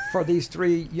for these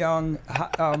three young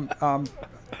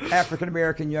African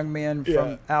American young men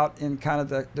from out in kind of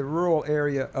the rural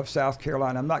area of South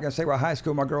Carolina. I'm not going to say what high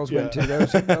school my girls went to.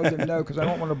 Those who know them know, because I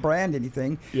don't want to brand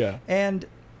anything. Yeah. And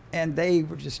they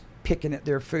were just picking at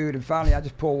their food, and finally I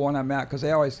just pulled one of them out, because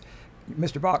they always,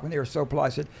 Mr. Bachman, they were so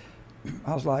polite. I said,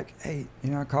 I was like, hey,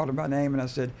 I called him by name and I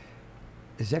said,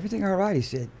 is everything all right? He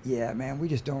said, yeah, man, we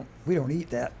don't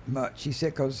eat that much. He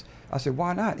said, because I said,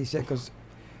 why not? He said, because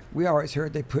we always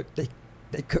heard they cook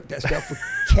that stuff for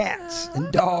cats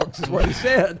and dogs, is what he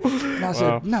said. And I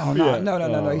said,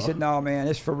 no. He said, no, man,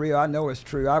 it's for real. I know it's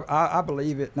true. I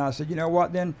believe it. And I said, you know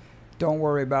what, then don't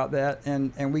worry about that.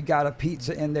 And we got a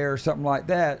pizza in there or something like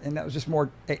that. And that was just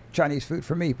more Chinese food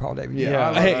for me, Paul David.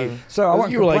 Yeah. Hey, so I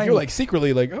wasn't complaining. you're like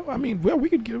secretly like, oh, I mean, well, we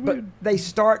could get. But they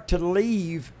start to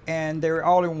leave, and they're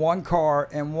all in one car,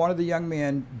 and one of the young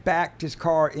men backed his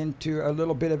car into a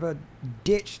little bit of a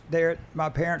ditch there at my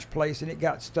parents' place, and it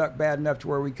got stuck bad enough to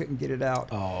where we couldn't get it out.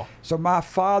 Oh. So my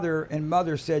father and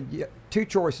mother said, two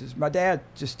choices. My dad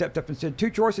just stepped up and said, two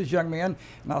choices, young man.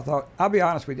 And I thought, I'll be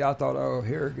honest with you, I thought, oh,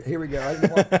 here we go. I didn't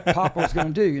know what Papa was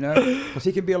going to do, because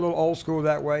he could be a little old school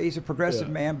that way. He's a progressive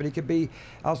man, but he could be,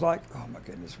 I was like, oh my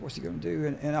goodness, what's he going to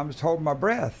do? And I was holding my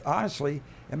breath, honestly.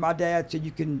 And my dad said,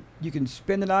 you can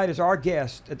spend the night as our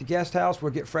guest at the guest house.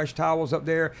 We'll get fresh towels up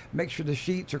there, make sure the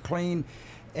sheets are clean.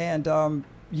 And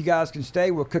you guys can stay.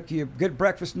 We'll cook you a good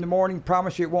breakfast in the morning.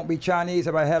 Promise you it won't be Chinese.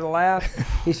 Everybody had a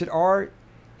laugh. He said, Art,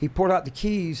 he pulled out the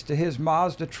keys to his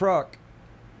Mazda truck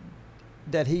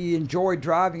that he enjoyed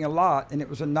driving a lot, and it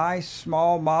was a nice,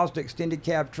 small Mazda extended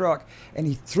cab truck, and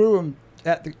he threw them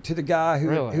to the guy who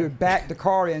had backed the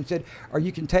car in and said, or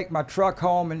you can take my truck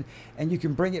home and you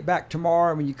can bring it back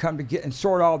tomorrow when you come to get and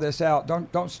sort all this out.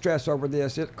 Don't stress over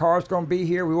this. The car's going to be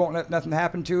here. We won't let nothing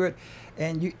happen to it,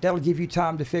 and that'll give you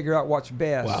time to figure out what's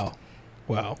best.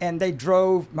 Wow. And they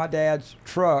drove my dad's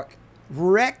truck,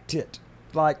 wrecked it,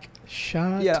 like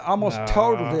almost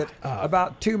totaled it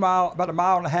about a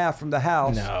mile and a half from the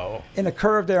house. No. In a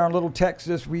curve there on Little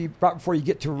Texas, right before you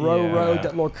get to Row Road,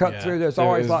 that little cut through, there's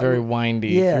always like very windy.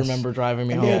 Yes. You remember driving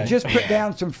me and home. they had just put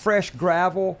down some fresh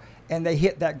gravel, and they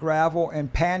hit that gravel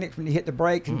and panicked when they hit the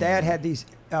brakes. And Dad had these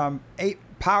 8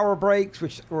 power brakes,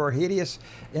 which were hideous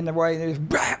in the way. And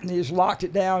they just locked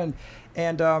it down.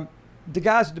 And the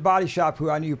guys at the body shop, who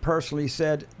I knew personally,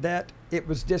 said that it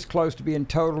was this close to being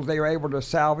totaled. They were able to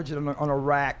salvage it on a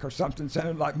rack or something,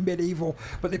 sounded like medieval,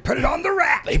 but they put it on the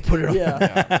rack. They put it on.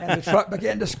 Yeah, and the truck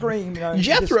began to scream.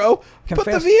 Jethro, put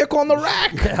the vehicle on the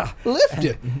rack. Yeah. Lift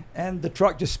it. And the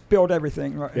truck just spilled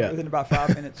everything within about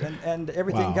 5 minutes, and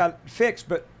everything got fixed.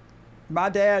 But my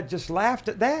dad just laughed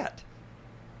at that.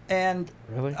 And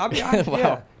really? I'll be honest,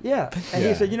 yeah. And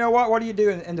he said, you know what are you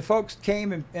doing? And the folks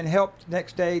came and helped the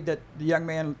next day that the young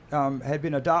man had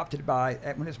been adopted by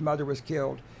when his mother was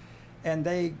killed. And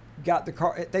they got the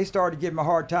car. They started giving him a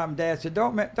hard time. Dad said,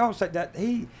 don't say that.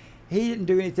 He didn't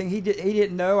do anything. He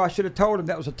didn't know. I should have told him.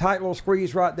 That was a tight little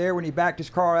squeeze right there when he backed his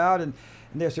car out. And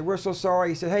they said, we're so sorry.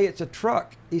 He said, hey, it's a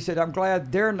truck. He said, I'm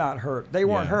glad they're not hurt. They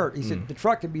weren't hurt. He said, the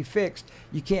truck can be fixed.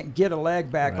 You can't get a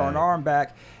leg back or an arm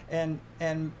back. And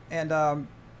I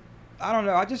don't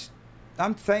know.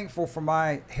 I'm thankful for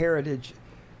my heritage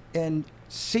and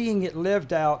seeing it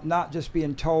lived out, not just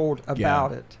being told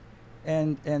about it.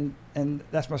 And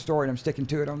that's my story, and I'm sticking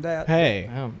to it on that. Hey,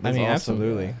 I mean, awesome.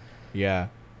 absolutely. Yeah.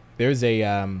 There's a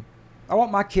I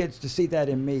want my kids to see that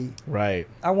in me. Right.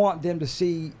 I want them to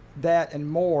see that and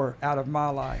more out of my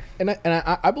life. And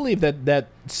I believe that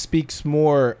speaks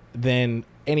more than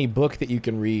any book that you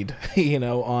can read,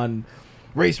 on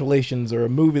race relations, or a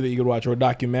movie that you could watch, or a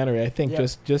documentary. I think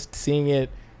just seeing it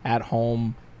at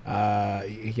home,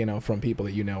 from people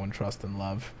that you know and trust and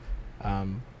love.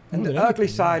 And the ugly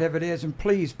side of it is, and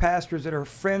please, pastors that are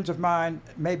friends of mine,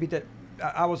 maybe that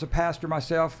I was a pastor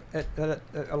myself at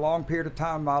a long period of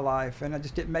time in my life, and I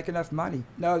just didn't make enough money.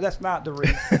 No, that's not the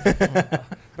reason.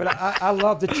 But I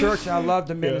love the church and I love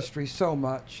the ministry so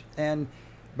much.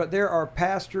 But there are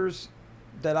pastors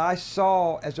that I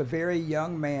saw as a very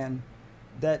young man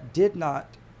that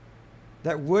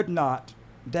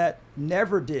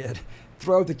never did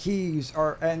throw the keys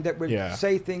and that would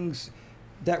say things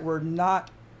that were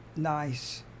not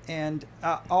nice. And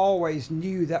I always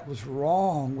knew that was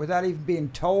wrong without even being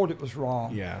told it was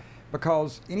wrong. Yeah.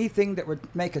 Because anything that would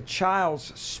make a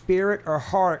child's spirit or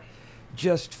heart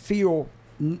just feel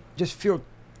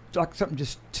like something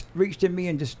just reached in me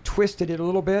and just twisted it a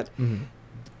little bit. Mm-hmm.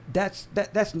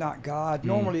 That's not God.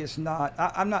 Normally it's not.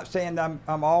 I'm not saying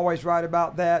I'm always right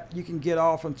about that. You can get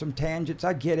off on some tangents.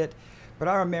 I get it. But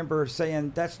I remember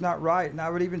saying, that's not right. And I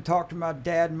would even talk to my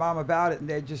dad and mom about it, and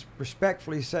they'd just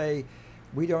respectfully say,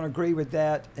 we don't agree with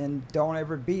that, and don't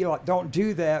ever be like, don't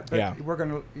do that. But Yeah. we're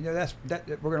gonna,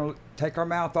 we're gonna take our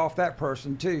mouth off that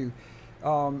person too.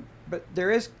 But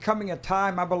there is coming a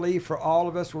time, I believe, for all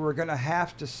of us where we're gonna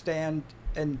have to stand,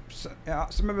 and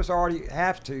some of us already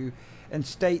have to, and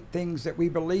state things that we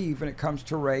believe when it comes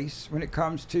to race, when it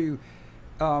comes to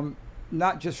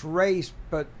not just race,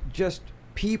 but just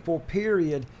people,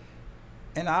 period.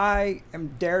 And I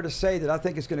am dare to say that I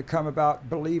think it's going to come about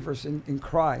believers in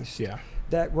Christ. Yeah.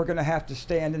 That we're going to have to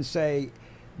stand and say,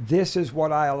 this is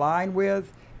what I align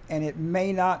with, and it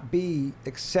may not be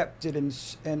accepted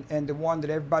and the one that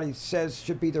everybody says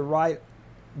should be the right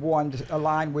one to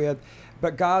align with.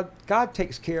 But God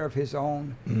takes care of his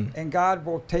own, and God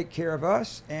will take care of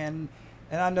us. And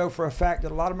I know for a fact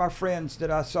that a lot of my friends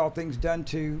that I saw things done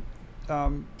to,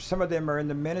 some of them are in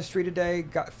the ministry today,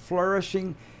 got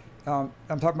flourishing. I'm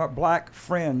talking about black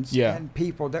friends and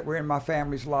people that were in my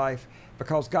family's life,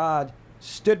 because God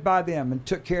stood by them and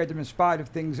took care of them in spite of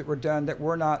things that were done that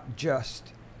were not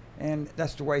just. And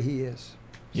that's the way he is.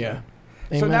 Yeah.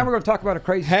 So now we're going to talk about a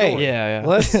crazy Hey, story. Yeah.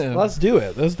 Let's do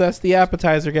it. That's the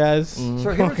appetizer, guys. So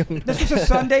this was a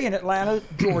Sunday in Atlanta,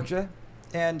 Georgia,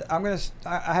 and I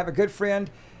have a good friend,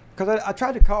 because I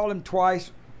tried to call him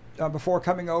twice before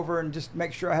coming over and just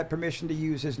make sure I had permission to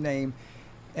use his name,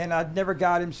 and I never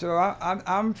got him. So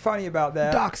I'm funny about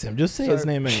that. Dox him. Just say his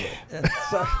name anyway.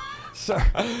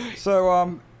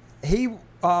 So he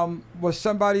was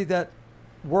somebody that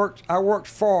I worked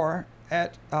for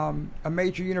at a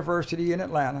major university in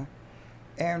Atlanta,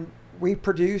 and we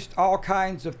produced all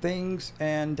kinds of things,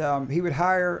 and he would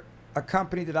hire a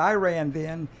company that I ran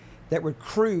then that would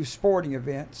crew sporting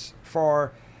events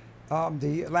for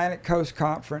the Atlantic Coast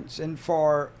Conference and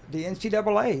for the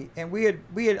NCAA. And we had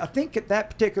I think at that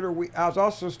particular week, I was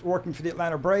also working for the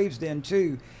Atlanta Braves then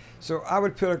too. So I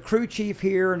would put a crew chief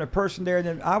here and a person there, and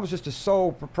then I was just a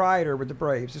sole proprietor with the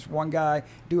Braves, just one guy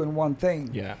doing one thing.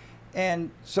 Yeah.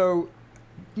 And so,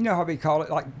 you know how we call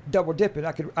it, like double dipping.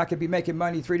 I could be making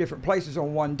money 3 different places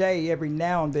on one day every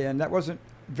now and then. That wasn't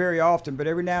very often, but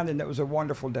every now and then that was a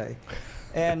wonderful day.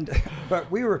 But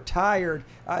we were tired.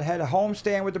 I had a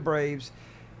homestand with the Braves.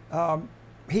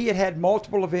 He had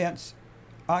multiple events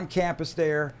on campus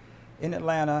there in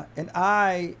Atlanta,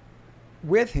 and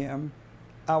with him,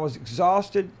 I was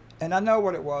exhausted, and I know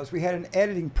what it was. We had an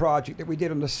editing project that we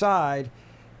did on the side,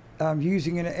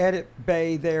 using an edit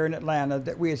bay there in Atlanta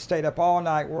that we had stayed up all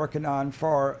night working on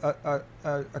for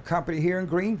a company here in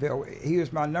Greenville. He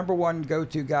was my number one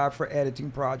go-to guy for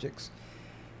editing projects.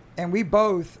 And we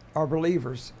both are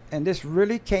believers, and this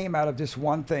really came out of this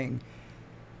one thing.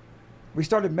 We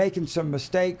started making some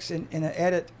mistakes in an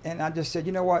edit, and I just said,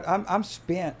 you know what, I'm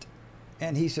spent.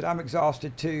 And he said, I'm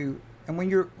exhausted too. And when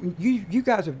you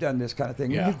guys have done this kind of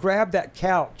thing, Yeah. you grab that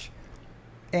couch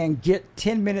and get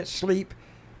 10 minutes sleep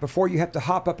before you have to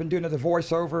hop up and do another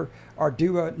voiceover or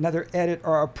do another edit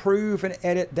or approve an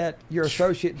edit that your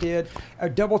associate did, or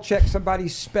double check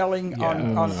somebody's spelling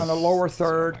on a lower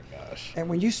third. Oh my gosh. And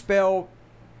when you spell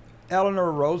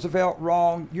Eleanor Roosevelt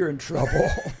wrong, you're in trouble.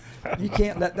 You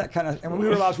can't let that kind of, and when we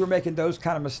realized we were making those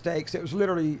kind of mistakes, it was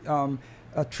literally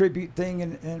a tribute thing,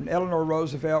 and Eleanor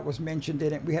Roosevelt was mentioned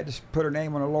in it. We had to put her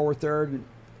name on a lower third, and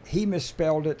he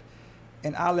misspelled it,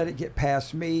 and I let it get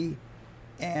past me,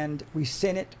 and we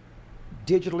sent it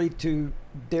digitally to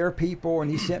their people,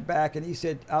 and he sent back, and he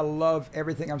said, I love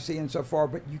everything I'm seeing so far,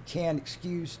 but you can't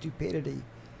excuse stupidity.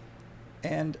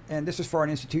 And this is for an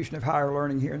institution of higher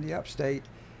learning here in the upstate.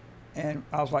 And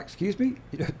I was like, excuse me?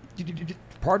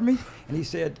 Pardon me? And he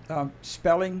said,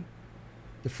 spelling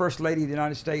the First Lady of the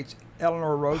United States,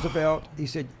 Eleanor Roosevelt. He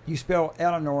said, you spell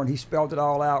Eleanor, and he spelled it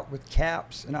all out with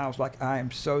caps. And I was like, I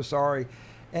am so sorry.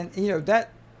 And, you know,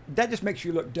 that just makes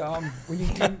you look dumb when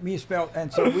you spell.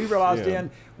 And so we realized then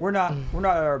we're not at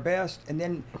our best. And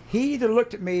then he either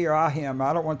looked at me or him.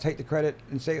 I don't want to take the credit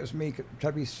and say it was me, try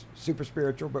to be super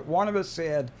spiritual. But one of us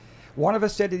said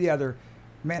to the other,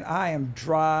 man, I am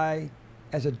dry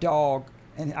as a dog.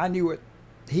 And I knew what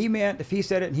he meant. If he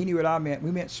said it and he knew what I meant, we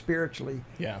meant spiritually.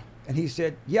 Yeah. And he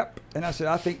said, yep. And I said,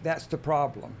 I think that's the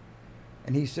problem.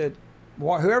 And he said,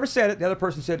 well, whoever said it, the other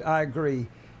person said, I agree.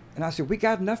 And I said, we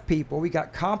got enough people. We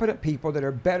got competent people that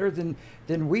are better than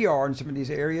we are in some of these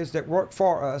areas that work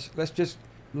for us. Let's just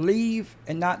leave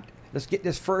and let's get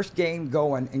this first game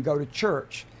going and go to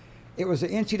church. It was an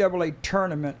NCAA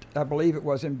tournament, I believe it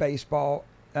was, in baseball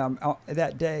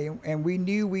that day. And we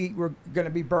knew we were going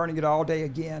to be burning it all day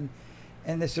again.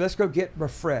 And they said, let's go get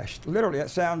refreshed. Literally, that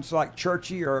sounds like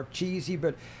churchy or cheesy,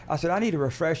 but I said, I need a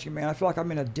refreshing, man. I feel like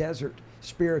I'm in a desert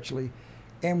spiritually.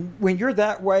 And when you're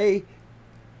that way,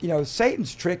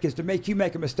 Satan's trick is to make you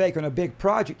make a mistake on a big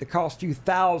project that costs you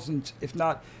thousands, if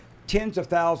not tens of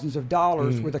thousands of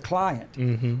dollars with a client.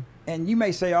 Mm-hmm. And you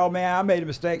may say, oh, man, I made a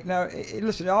mistake. No,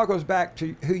 listen, it all goes back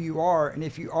to who you are. And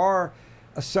if you are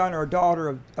a son or a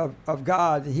daughter of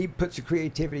God, he puts the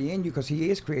creativity in you because he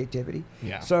is creativity.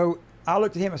 Yeah. So I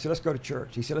looked at him. I said, let's go to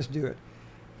church. He said, let's do it.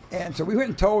 And so we went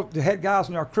and told the head guys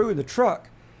in our crew in the truck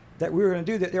that we were going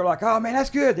to do that. They were like, oh, man, that's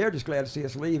good. They're just glad to see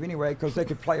us leave anyway because they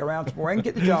could play around some more and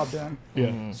get the job done.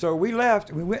 Yeah. So we left.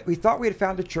 And we thought we had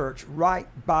found a church right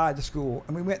by the school.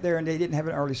 And we went there, and they didn't have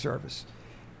an early service.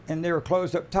 And they were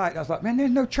closed up tight. And I was like, man,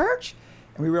 there's no church?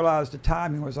 And we realized the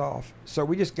timing was off. So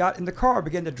we just got in the car,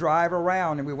 began to drive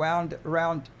around, and we wound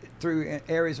around through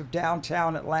areas of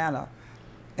downtown Atlanta,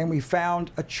 and we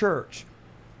found a church.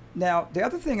 Now, the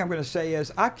other thing I'm going to say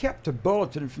is I kept a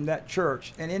bulletin from that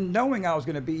church, and in knowing I was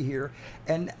going to be here,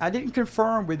 and I didn't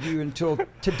confirm with you until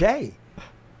today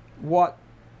what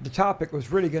the topic was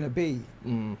really going to be.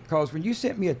 Because when you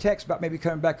sent me a text about maybe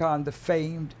coming back on the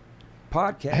famed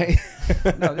podcast,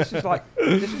 no, this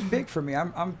is big for me.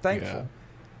 I'm thankful.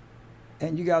 Yeah.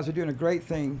 And you guys are doing a great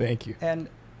thing. Thank you. And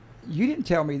you didn't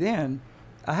tell me then.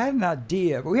 I had an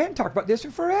idea, but we hadn't talked about this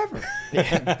in forever. Yeah,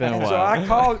 it's been a while. So I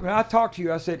called, when I talked to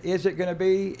you, I said, is it going to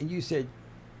be? And you said,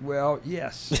 well,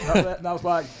 yes. And I was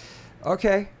like,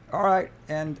 okay, all right.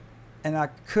 And I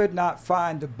could not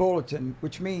find the bulletin,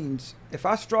 which means if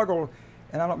I struggle,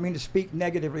 and I don't mean to speak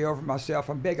negatively over myself,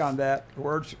 I'm big on that.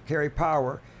 Words carry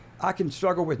power. I can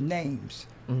struggle with names.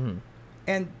 Mm-hmm.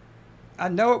 And I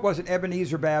know it wasn't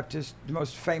Ebenezer Baptist, the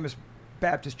most famous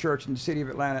Baptist church in the city of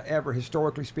Atlanta ever,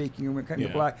 historically speaking, when it came to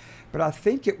black. But I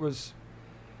think it was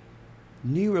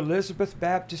New Elizabeth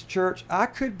Baptist Church. I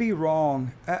could be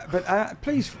wrong, but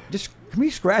please, just can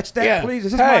we scratch that, please?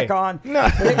 Is this mic on? No.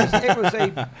 But it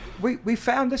was we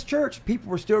found this church. People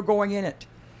were still going in it.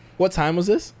 What time was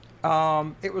this?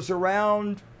 It was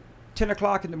around 10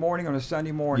 o'clock in the morning on a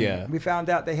Sunday morning. Yeah. We found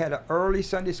out they had an early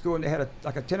Sunday school, and they had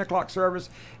a 10 o'clock service,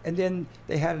 and then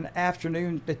they had an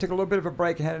afternoon. They took a little bit of a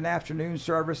break and had an afternoon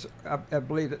service. I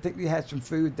believe. I think we had some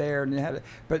food there, and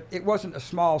but it wasn't a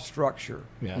small structure.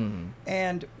 Yeah. Mm-hmm.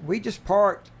 And we just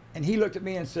parked, and he looked at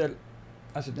me and said,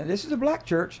 I said, now this is a black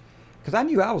church, because I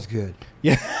knew I was good.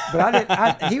 Yeah. But I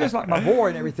didn't. He was like my boy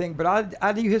and everything, but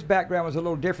I knew his background was a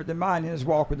little different than mine in his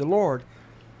walk with the Lord.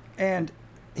 And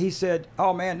he said,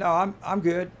 oh, man, no, I'm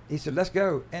good. He said, let's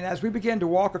go. And as we began to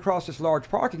walk across this large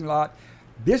parking lot,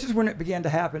 this is when it began to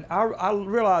happen. I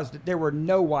realized that there were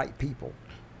no white people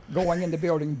going in the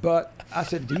building, but I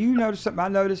said, do you notice something I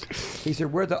noticed? He said,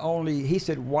 he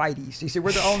said, whiteys. He said,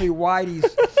 we're the only whiteys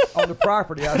on the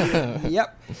property. I said,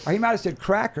 yep. Or he might have said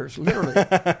crackers, literally.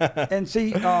 And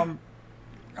see, I'm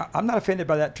not offended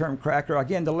by that term cracker.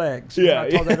 Again, the legs. Yeah. I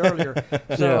told that earlier.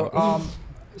 So,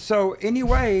 so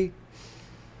anyway,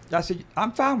 I said,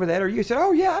 I'm fine with that. Or you said,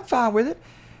 oh, yeah, I'm fine with it.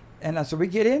 And so we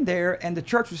get in there, and the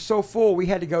church was so full, we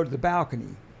had to go to the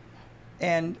balcony.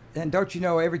 And don't you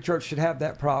know, every church should have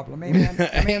that problem. Amen.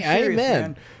 I mean, I'm serious, Amen.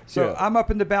 man. So Yeah. I'm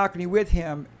up in the balcony with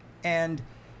him, and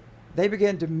they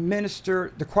began to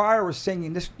minister. The choir was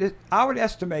singing. This I would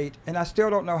estimate, and I still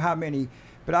don't know how many,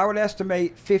 but I would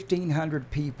estimate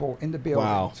 1,500 people in the building.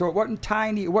 Wow. So it wasn't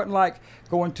tiny. It wasn't like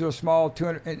going to a small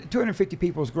 250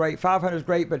 people is great. 500 is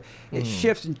great, but it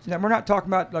shifts. And we're not talking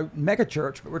about like mega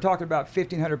church, but we're talking about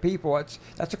 1,500 people.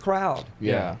 That's a crowd.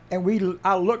 Yeah. And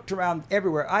I looked around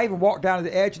everywhere. I even walked down to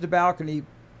the edge of the balcony,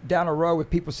 down a row with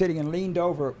people sitting, and leaned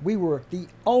over. We were the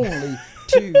only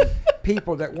two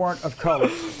people that weren't of color,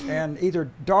 and either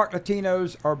dark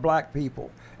Latinos or black people,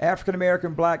 African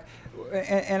American, black.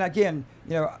 And again,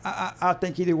 I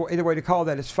think either way to call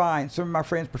that is fine. Some of my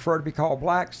friends prefer to be called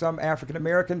black, some African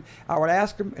American. I would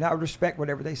ask them, and I would respect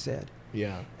whatever they said.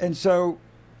 Yeah. And so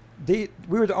we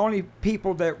were the only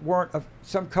people that weren't of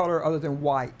some color other than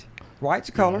white. White's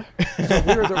a color. So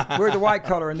we're the white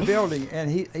color in the building. And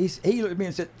he looked at me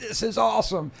and said, this is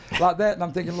awesome, like that. And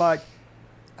I'm thinking like,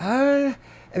 I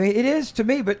mean, it is to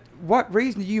me, but what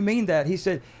reason do you mean that? He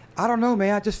said, I don't know,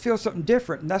 man. I just feel something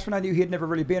different. And that's when I knew he had never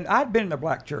really been. I'd been in a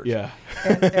black church. Yeah.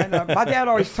 And my dad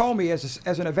always told me as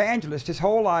an evangelist his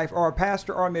whole life, or a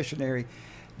pastor or a missionary,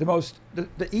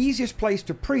 the easiest place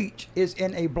to preach is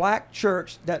in a black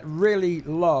church that really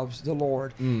loves the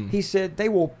Lord. He said they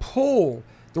will pull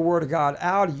the word of God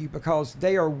out of you because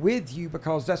they are with you,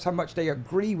 because that's how much they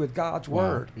agree with God's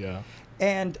word. Yeah.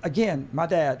 And again, my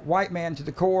dad, white man to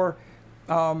the core,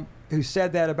 who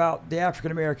said that about the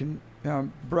African American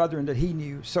brethren that he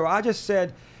knew. So I just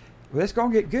said, well, it's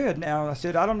going to get good now. And I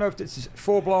said, I don't know if this is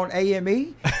full blown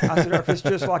AME. I said, or if it's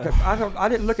just like I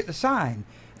didn't look at the sign.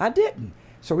 I didn't.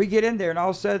 So we get in there, and all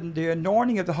of a sudden, the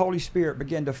anointing of the Holy Spirit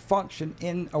began to function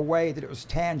in a way that it was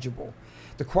tangible.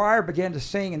 The choir began to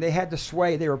sing, and they had to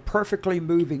sway. They were perfectly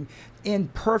moving, in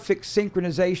perfect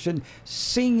synchronization,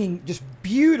 singing just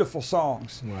beautiful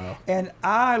songs. Wow. And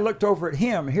I looked over at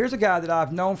him. Here's a guy that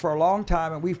I've known for a long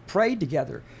time, and we've prayed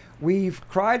together. We've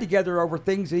cried together over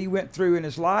things that he went through in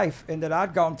his life and that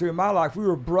I'd gone through in my life. We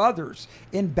were brothers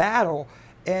in battle,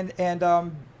 and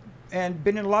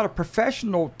been in a lot of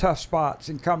professional tough spots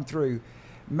and come through,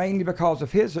 mainly because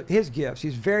of his gifts.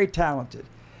 He's very talented.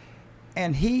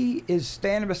 And he is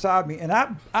standing beside me, and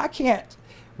I can't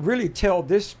really tell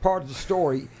this part of the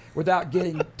story without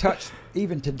getting touched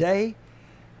even today.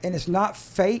 And it's not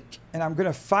fake, and I'm going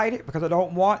to fight it because I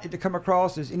don't want it to come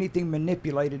across as anything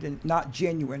manipulated and not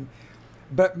genuine.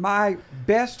 But my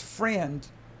best friend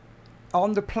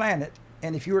on the planet,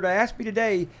 and if you were to ask me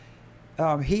today,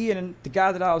 he and the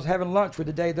guy that I was having lunch with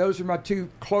today, those are my two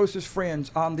closest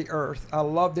friends on the earth. I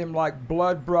love them like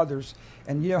blood brothers.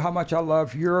 And you know how much I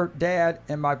love your dad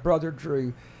and my brother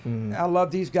Drew. I love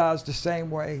these guys the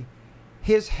same way.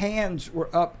 His hands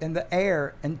were up in the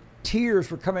air and tears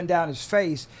were coming down his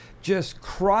face, just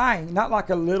crying, not like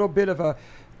a little bit of a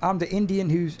I'm the Indian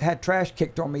who's had trash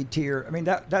kicked on me tear. I mean,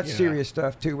 that's serious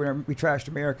stuff too. Whenever we trashed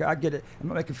America, I get it. I'm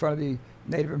not making fun of the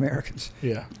Native Americans.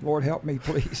 Yeah. Lord help me,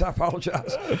 please. I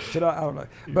apologize. Should I don't know.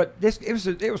 But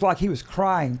it was like he was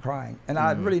crying, and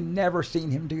I'd really never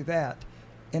seen him do that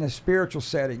in a spiritual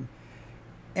setting.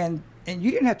 And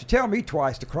you didn't have to tell me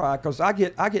twice to cry, because I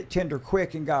get tender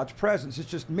quick in God's presence.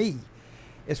 It's just me.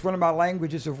 It's one of my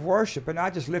languages of worship, and I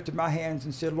just lifted my hands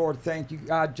and said, Lord, thank you.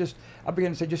 I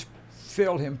began to say, just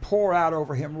fill him, pour out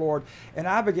over him, Lord. And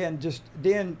I began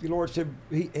then the Lord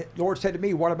said to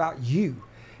me, what about you?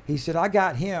 He said, I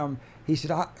got him. He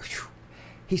said,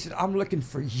 I'm looking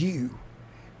for you.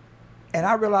 And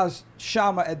I realized,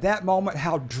 Shama, at that moment,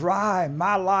 how dry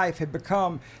my life had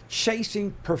become,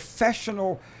 chasing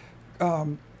professional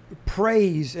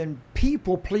praise and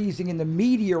people pleasing in the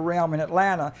media realm in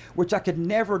Atlanta, which I could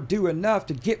never do enough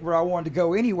to get where I wanted to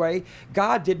go anyway.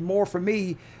 God did more for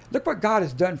me. Look what God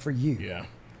has done for you. Yeah.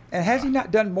 And has he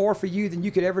not done more for you than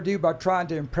you could ever do by trying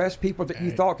to impress people that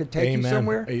you thought could take you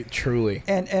somewhere? Truly.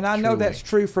 And I know that's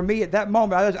true for me. At that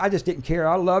moment, I just didn't care.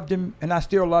 I loved him, and I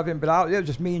still love him, but it was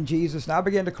just me and Jesus. And I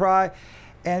began to cry.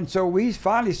 And so we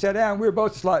finally sat down. We were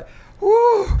both just like,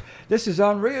 whoo, this is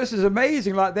unreal. This is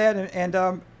amazing, like that.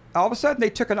 And all of a sudden, they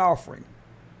took an offering.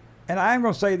 And I am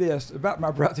going to say this about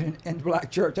my brother in the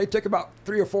black church. They took about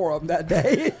 3 or 4 of them that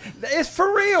day. It's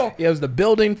for real. Yeah, it was the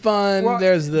building fund. Well,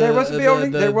 there was the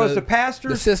building. There was the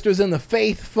pastors. The Sisters in the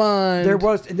Faith fund.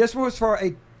 And this was for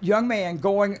a young man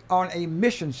going on a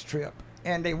missions trip,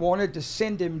 and they wanted to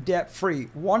send him debt-free.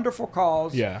 Wonderful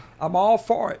cause. Yeah. I'm all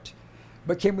for it.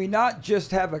 But can we not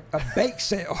just have a bake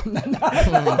sale?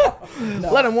 No.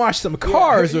 Let him wash some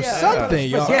cars or something,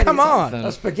 y'all. Come on,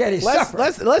 a spaghetti supper.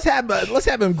 Let's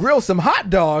have him grill some hot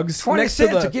dogs 20 next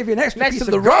cents to to give you an extra next piece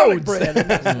to of the garlic roads.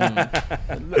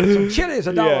 bread. Some chili is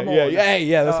 $1 more.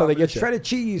 Yeah. That's how they get you. Shredded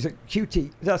cheese at QT.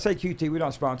 Did I say QT? We're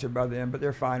not sponsored by them, but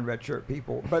they're fine red shirt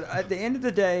people. But at the end of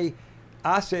the day,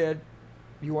 I said,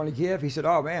 "You want to give?" He said,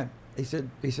 "Oh man." He said,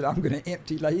 I'm going to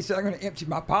empty. Like he said, I'm going to empty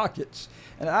my pockets.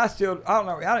 And I don't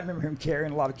know. I didn't remember him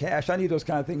carrying a lot of cash. I knew those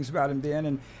kind of things about him then,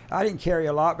 and I didn't carry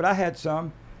a lot, but I had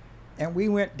some. And we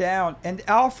went down. And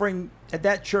the offering at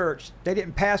that church, they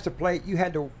didn't pass the plate. You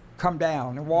had to come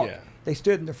down and walk. Yeah. They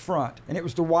stood in the front, and it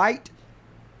was the white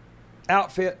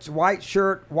outfits, white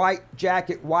shirt, white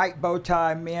jacket, white bow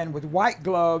tie men with white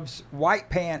gloves, white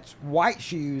pants, white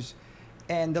shoes,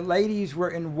 and the ladies were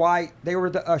in white. They were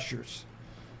the ushers.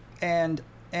 And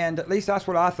at least that's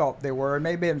what I thought they were. And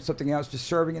maybe something else, just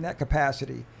serving in that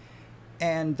capacity.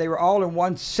 And they were all in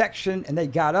one section, and they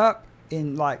got up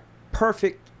in like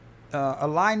perfect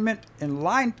alignment and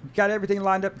got everything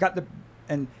lined up.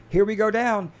 And here we go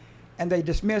down, and they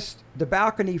dismissed the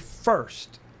balcony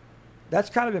first. That's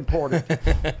kind of important.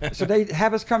 So they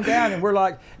have us come down, and we're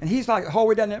like, and he's like, the whole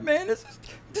way down there, man, this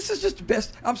is just the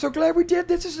best. I'm so glad we did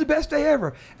this. This is the best day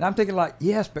ever. And I'm thinking like,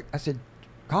 yes, but I said,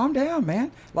 calm down,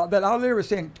 man. Like that, I literally was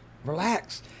saying,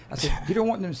 relax. I said, you don't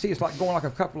want them to see us like going like a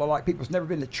couple of like people who's never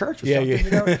been to church or something,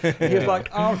 you know? And he was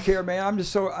like, I don't care, man. I'm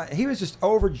just so, he was just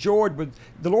overjoyed with,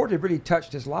 the Lord had really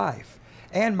touched his life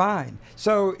and mine.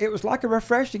 So it was like a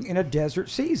refreshing in a desert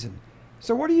season.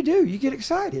 So what do? You get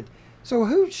excited. So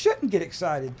who shouldn't get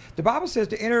excited? The Bible says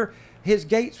to enter his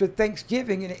gates with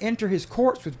thanksgiving and enter his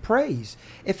courts with praise.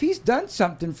 If he's done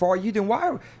something for you, then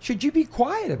why should you be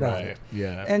quiet about it?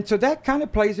 Yeah. And so that kind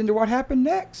of plays into what happened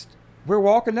next. We're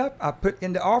walking up. I put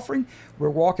in the offering.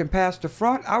 We're walking past the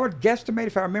front. I would guesstimate,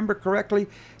 if I remember correctly,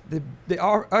 the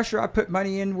usher I put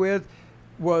money in with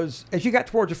was, as you got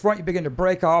towards the front, you begin to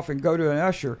break off and go to an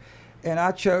usher. And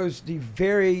I chose the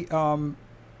very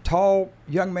tall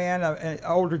young man, an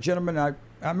older gentleman. I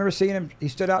remember seeing him. He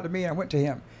stood out to me, and I went to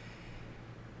him.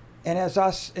 And as I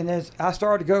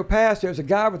started to go past, there was a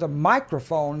guy with a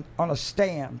microphone on a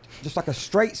stand, just like a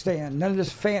straight stand. None of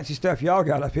this fancy stuff y'all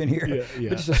got up in here. Yeah.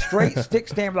 But just a straight stick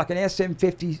stand with like an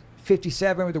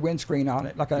SM57 with a windscreen on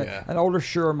it, like an older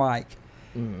Shure mic.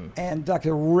 And like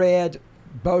a red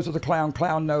Bozo the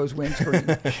Clown nose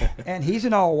windscreen. And he's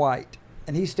in all white.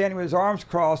 And he's standing with his arms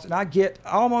crossed. And I get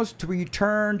almost to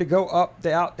return to go up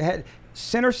the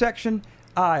center section,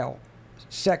 aisle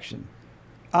section.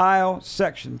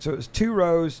 So it was 2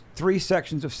 rows, 3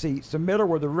 sections of seats. The middle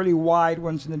were the really wide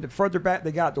ones, and then the further back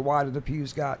they got, the wider the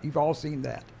pews got. You've all seen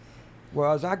that.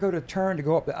 Well, as I go to turn to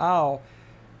go up the aisle,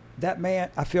 that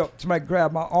man, I felt somebody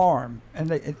grab my arm, and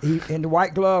the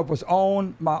white glove was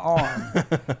on my arm,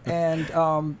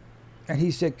 and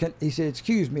he said,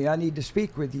 "Excuse me, I need to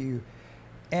speak with you."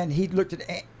 And he looked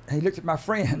at my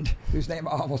friend, whose name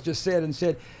I almost just said, and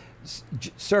said,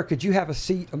 "Sir, could you have a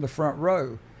seat on the front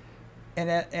row?"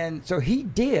 And so he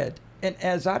did. And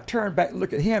as I turned back and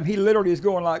looked at him, he literally is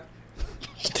going like,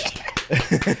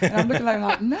 and I'm looking at him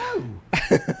like, no,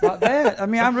 not that. I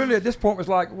mean, I really at this point was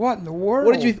like, what in the world?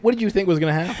 What did you think was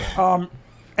going to happen?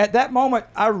 At that moment,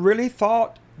 I really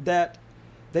thought that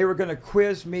they were going to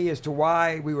quiz me as to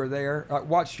why we were there. Like,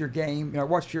 what's your game?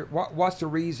 What's the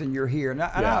reason you're here? And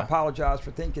I apologize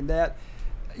for thinking that.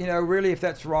 Really, if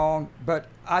that's wrong, but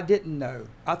I didn't know.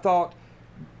 I thought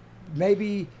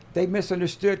maybe they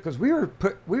misunderstood because we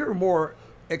were more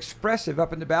expressive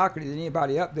up in the balcony than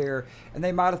anybody up there, and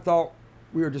they might have thought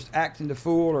we were just acting the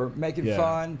fool or making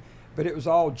fun, but it was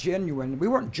all genuine. We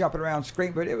weren't jumping around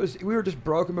screaming, but we were just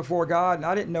broken before God, and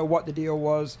I didn't know what the deal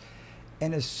was.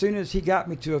 And as soon as he got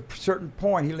me to a certain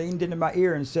point, he leaned into my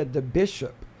ear and said, "The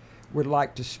bishop would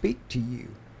like to speak to you."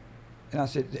 And I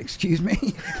said, "Excuse me?"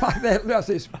 Like that. I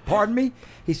said, "Pardon me?"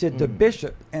 He said, "The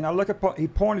bishop." And I he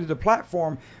pointed to the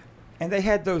platform, and they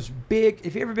had those big,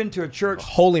 if you've ever been to a church.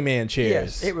 Holy man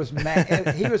chairs. Yes, it was,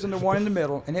 he was in the one in the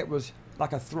middle, and it was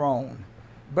like a throne.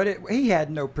 But he had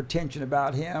no pretension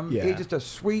about him. Yeah. He was just a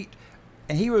sweet,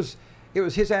 and it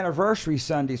was his anniversary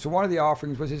Sunday. So one of the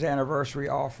offerings was his anniversary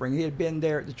offering. He had been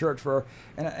there at the church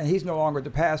and he's no longer the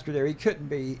pastor there. He couldn't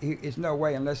be. It's no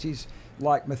way unless he's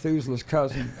like Methuselah's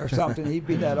cousin or something. He'd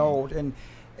be that old. And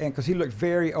because he looked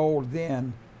very old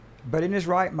then, but in his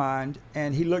right mind.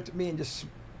 And he looked at me and just,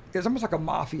 it was almost like a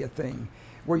mafia thing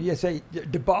where you say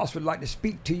the boss would like to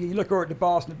speak to you. You look over at the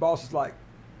boss, and the boss is like.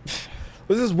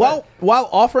 This is while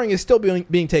offering is still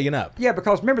being taken up. Yeah,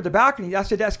 because remember the balcony, I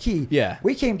said that's key. Yeah.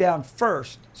 We came down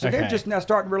first. So they're just now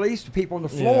starting to release the people on the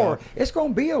floor. Yeah. It's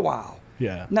going to be a while.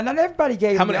 Yeah. Now, not everybody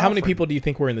gave How many people do you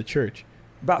think were in the church?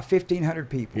 About 1,500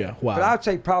 people. Yeah, wow. But I would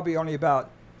say probably only about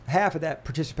half of that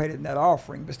participated in that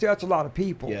offering. But still, that's a lot of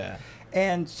people. Yeah.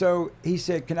 And so he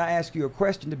said, "Can I ask you a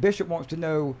question? The bishop wants to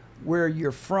know where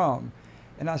you're from."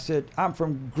 And I said, "I'm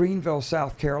from Greenville,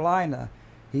 South Carolina."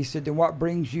 He said, "Then what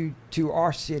brings you to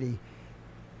our city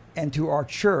and to our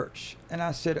church?" And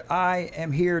I said, "I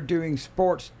am here doing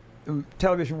sports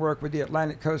television work with the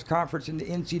Atlantic Coast Conference and the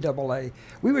NCAA."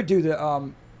 We would do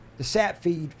the sat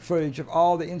feed footage of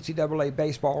all the NCAA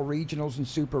baseball regionals and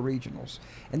super regionals.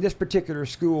 And this particular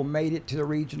school made it to the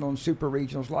regional and super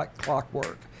regionals like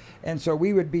clockwork. And so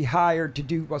we would be hired to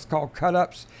do what's called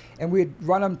cut-ups, and we'd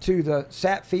run them to the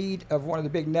sat feed of one of the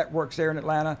big networks there in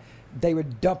Atlanta. They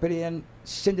would dump it in,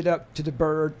 send it up to the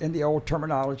bird in the old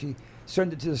terminology,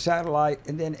 send it to the satellite,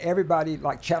 and then everybody,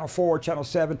 like Channel 4, Channel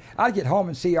 7, I'd get home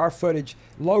and see our footage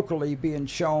locally being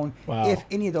shown. Wow. If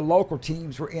any of the local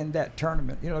teams were in that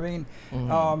tournament. You know what I mean?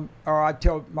 Mm-hmm. Or I'd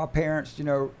tell my parents, hit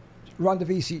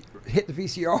the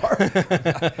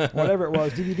VCR, whatever it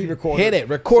was, DVD recorder. Hit it,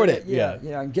 record it. Yeah,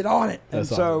 and get on it. That's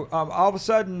and so all of a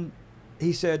sudden,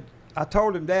 he said, I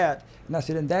told him that, and I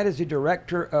said, "And that is the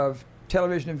director of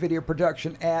television and video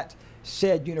production at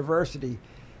said university."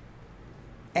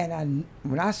 And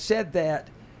when I said that,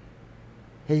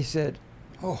 he said,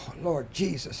 "Oh, Lord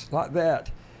Jesus," like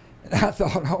that. And I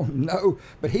thought, oh, no.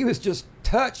 But he was just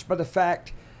touched by the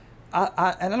fact,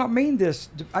 and I don't mean this,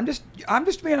 I'm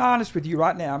just being honest with you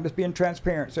right now. I'm just being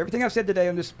transparent. So everything I've said today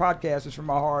on this podcast is from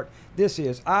my heart.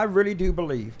 I really do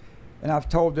believe, and I've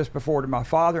told this before to my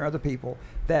father and other people,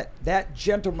 that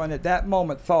gentleman at that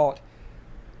moment thought,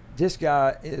 this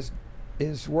guy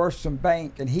is worth some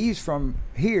bank, and he's from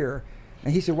here.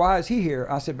 And he said, "Why is he here?"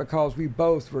 I said, "Because we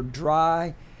both were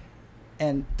dry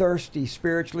and thirsty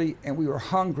spiritually, and we were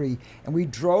hungry, and we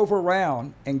drove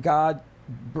around, and God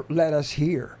led us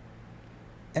here."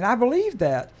 And I believed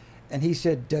that. And he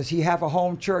said, does he have a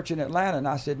home church in Atlanta? And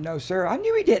I said, no, sir. I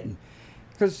knew he didn't.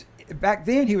 Because back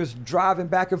then he was driving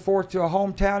back and forth to a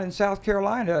hometown in South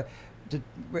Carolina.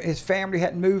 His family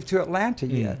hadn't moved to Atlanta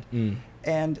yet.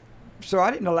 And so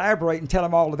I didn't elaborate and tell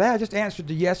him all of that. I just answered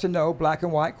the yes and no, black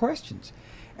and white questions.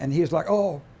 And he was like,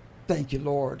 oh, thank you,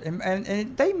 Lord.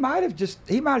 And he might have just,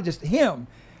 him,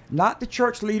 not the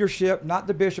church leadership, not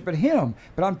the bishop, but him.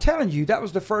 But I'm telling you, that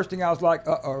was the first thing I was like,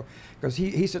 uh-oh. Because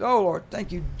he said, oh, Lord,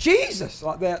 thank you, Jesus,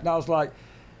 like that. And I was like,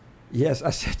 yes. I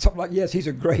said something like, yes, he's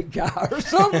a great guy or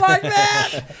something like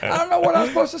that. I don't know what I'm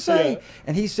supposed to say. Yeah.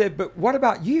 And he said, but what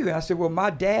about you? And I said, well,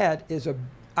 my dad is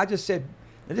I just said,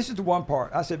 and this is the one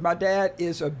part. I said, my dad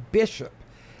is a bishop.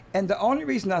 And the only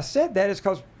reason I said that is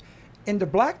because in the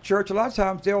black church, a lot of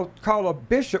times they'll call a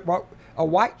bishop what a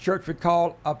white church would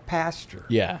call a pastor.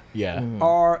 Yeah.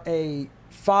 Or a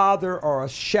father or a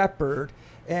shepherd.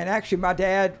 And actually, my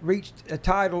dad reached a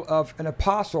title of an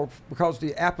apostle because of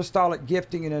the apostolic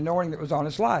gifting and anointing that was on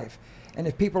his life. And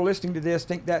if people listening to this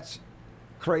think that's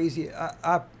crazy,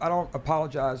 I don't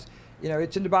apologize.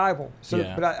 It's in the Bible. So,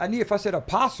 yeah. But I knew if I said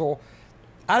apostle,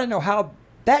 I didn't know how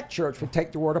that church would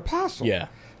take the word apostle. Yeah.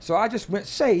 So I just went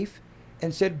safe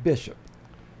and said bishop.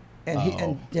 And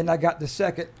and then I got the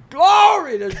second,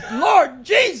 glory to Lord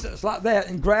Jesus, like that,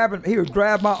 and he would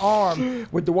grab my arm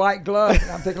with the white glove,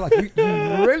 and I'm thinking like, you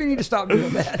really need to stop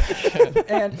doing that.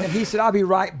 and he said, I'll be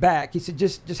right back. He said,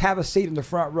 just have a seat in the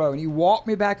front row. And he walked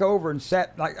me back over and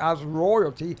sat like I was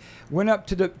royalty. Went up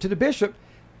to the bishop.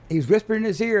 He was whispering in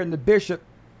his ear, and the bishop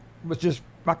was just,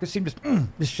 I could see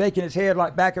him just shaking his head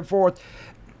like back and forth,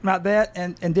 like that,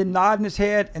 and then nodding his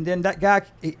head. And then that guy,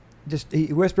 he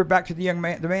whispered back to the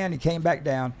man. He came back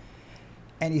down,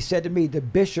 and he said to me, the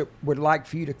bishop would like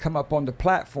for you to come up on the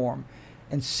platform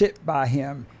and sit by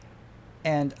him.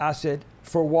 And I said,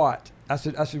 for what? I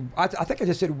think I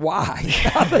just said, why?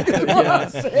 I think that's what I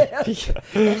said.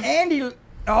 And Andy,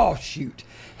 oh shoot,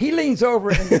 he leans over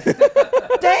and dang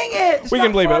it! We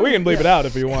can bleep it out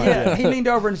if you want. Yeah. He leaned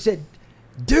over and said,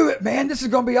 do it, man. This is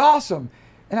going to be awesome.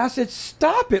 And I said,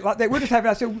 stop it. Like we're just having,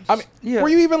 I said, were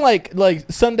you even like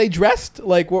Sunday dressed?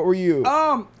 Like, what were you?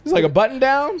 It's like a button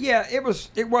down? Yeah, it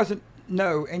wasn't,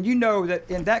 no. And you know that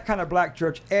in that kind of black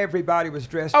church, everybody was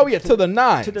dressed. Oh, yeah, to the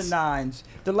nines. To the nines.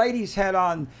 The ladies had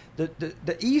on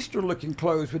the Easter-looking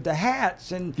clothes with the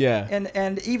hats. And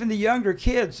even the younger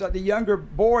kids, the younger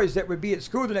boys that would be at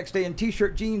school the next day in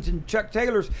T-shirt, jeans, and Chuck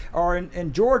Taylors or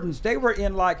in Jordans, they were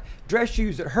in like dress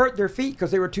shoes that hurt their feet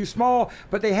because they were too small,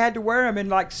 but they had to wear them in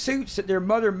like suits that their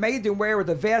mother made them wear with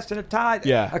a vest and a tie,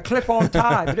 a clip-on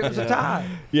tie, but it was a tie.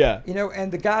 Yeah.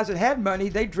 And the guys that had money,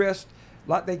 they dressed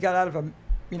like they got out of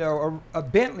a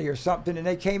Bentley or something, and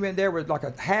they came in there with like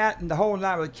a hat and the whole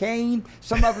nine with a cane.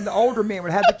 Some of them, the older men,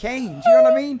 would have the canes. You know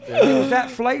what I mean? Yeah. It was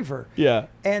that flavor. Yeah.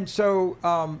 And so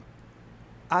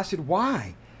I said,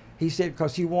 why? He said,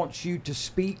 because he wants you to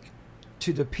speak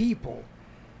to the people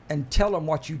and tell them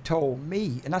what you told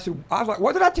me. And I was like,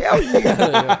 what did I tell you?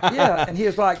 Yeah. And he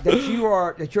was like, that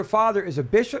your father is a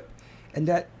bishop, and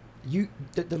that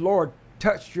the Lord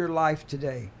touched your life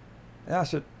today. And I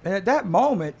said, and at that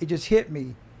moment, it just hit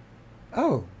me.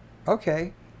 Oh,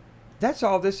 okay. That's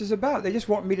all this is about. They just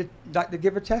want me to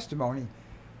give a testimony.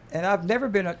 And I've never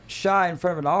been shy in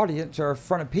front of an audience or in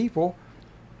front of people.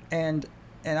 And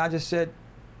I just said,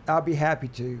 I'll be happy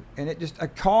to. And it just, a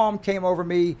calm came over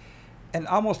me, and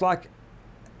almost like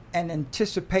an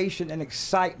anticipation and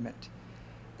excitement.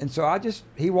 And so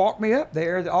he walked me up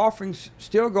there. The offering's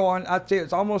still going. I'd say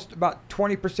it's almost about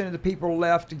 20% of the people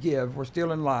left to give. We're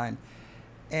still in line.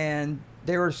 And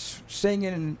they were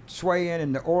singing and swaying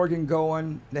and the organ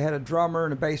going. They had a drummer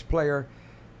and a bass player.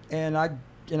 And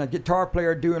a guitar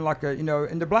player doing like a,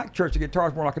 in the black church, the guitar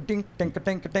is more like a ding, ding, ding,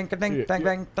 ding, ding, ding, ding,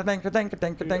 ding, ding,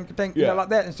 ding, ding, ding, like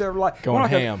that, instead of like going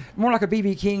ham, more like a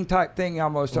B.B. King type thing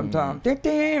almost sometimes.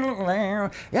 Yay,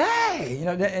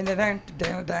 and then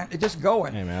it's just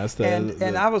going. Hey man, that's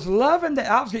and I was loving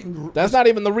that. I was getting. That's not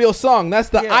even the real song. That's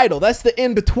the idol. That's the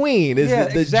in between. Is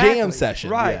the jam session,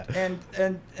 right?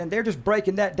 Yeah. And they're just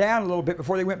breaking that down a little bit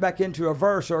before they went back into a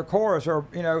verse or a chorus or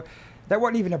That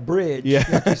wasn't even a bridge,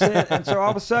 like you said. And so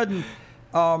all of a sudden,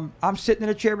 I'm sitting in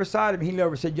a chair beside him. He leaned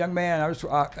over and said, "Young man,"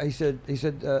 he said,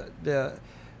 the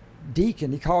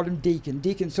deacon. He called him deacon.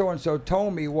 Deacon so and so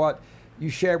told me what you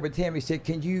shared with him. He said,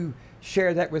 "Can you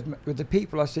share that with the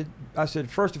people?" I said,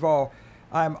 first of all,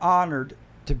 I'm honored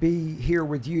to be here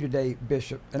with you today,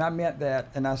 Bishop, and I meant that.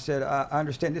 And I said, I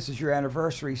understand this is your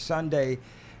anniversary Sunday,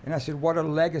 and I said, what a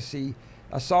legacy.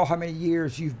 I saw how many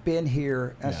years you've been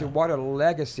here. And I said, what a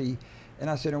legacy. And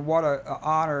I said, and what a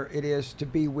honor it is to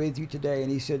be with you today.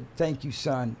 And he said, thank you,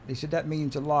 son. He said, that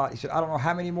means a lot. He said, I don't know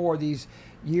how many more of these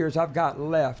years I've got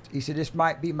left. He said, this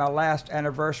might be my last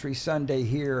anniversary Sunday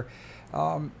here.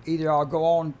 Either I'll go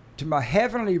on to my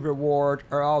heavenly reward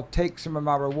or I'll take some of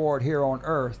my reward here on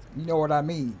earth. You know what I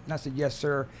mean? And I said, yes,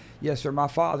 sir. Yes, sir. My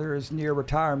father is near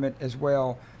retirement as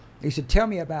well. He said, tell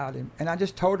me about him. And I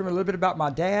just told him a little bit about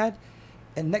my dad.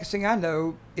 And next thing I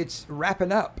know, it's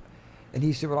wrapping up. And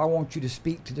he said, well, I want you to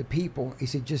speak to the people. He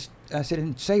said, I said,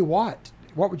 and say what?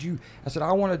 What would you? I said, I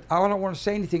don't want to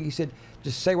say anything. He said,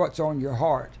 just say what's on your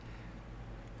heart.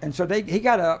 And so he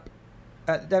got up.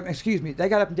 They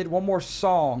got up and did one more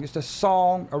song, just a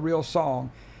song, a real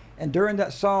song. And during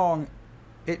that song,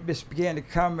 it just began to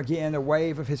come again, a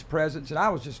wave of his presence. And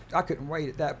I couldn't wait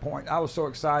at that point. I was so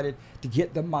excited to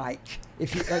get the mic.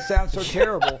 That sounds so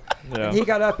terrible. Yeah. And he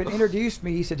got up and introduced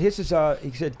me. He said, he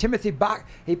said, Timothy Bach.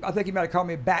 I think he might have called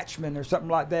me Batchman or something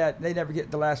like that. They never get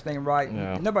the last name right.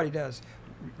 Yeah. Nobody does.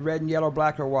 Red and yellow,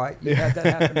 black or white. You had that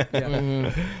happen. Yeah.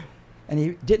 Mm-hmm. And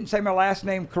he didn't say my last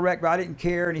name correct, but I didn't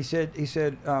care. And he said,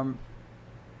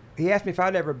 he asked me if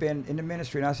I'd ever been in the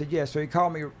ministry, and I said yes. So he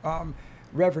called me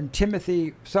Reverend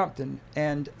Timothy something,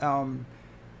 and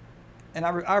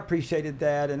I appreciated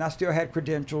that. And I still had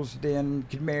credentials then,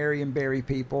 could marry and bury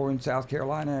people in South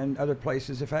Carolina and other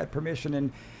places if I had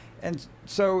permission. And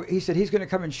so he said he's going to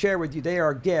come and share with you. They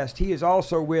are a guest. He is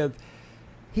also with.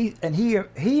 He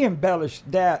embellished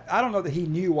that. I don't know that he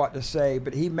knew what to say,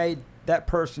 but he made that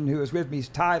person who was with me's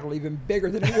title even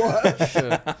bigger than it was.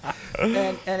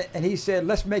 and he said,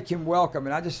 let's make him welcome.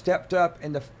 And I just stepped up,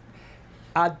 and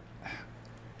I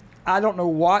don't know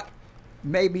what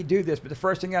made me do this, but the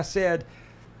first thing I said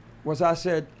was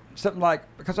something like,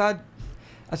 because I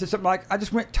said something like,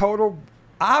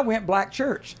 I went black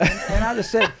church. And I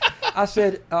just said,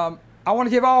 I want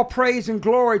to give all praise and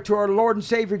glory to our Lord and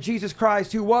Savior Jesus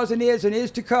Christ, who was and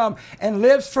is to come and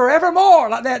lives forevermore,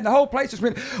 like that. And the whole place just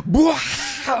went,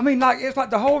 I mean, like it's like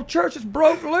the whole church just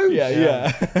broke loose.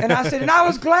 Yeah. And I said, and I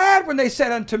was glad when they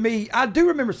said unto me, I do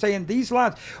remember saying these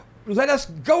lines, let us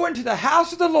go into the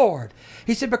house of the Lord.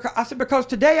 He said, because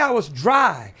today I was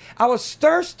dry, I was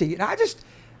thirsty, and I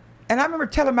remember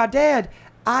telling my dad,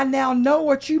 I now know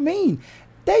what you mean.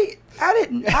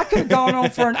 I could have gone on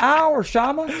for an hour,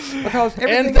 Shama, because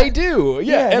everything. And they do.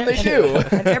 And they do.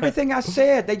 And everything I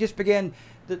said, they just began,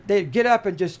 they'd get up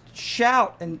and just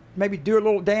shout and maybe do a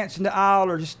little dance in the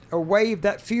aisle or wave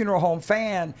that funeral home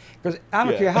fan, because I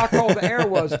don't care how cold the air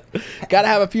was. Got to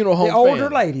have a funeral home The fan. older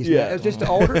ladies. Yeah. It was just the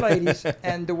older ladies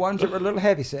and the ones that were a little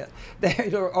heavy set. They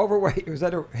were overweight. Was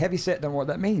that a heavy set? Don't know what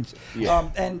that means. Yeah.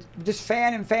 And just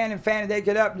fan. And they'd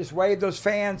get up and just wave those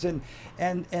fans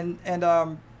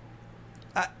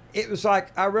it was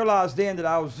like I realized then that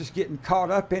I was just getting caught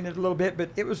up in it a little bit, but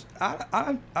it was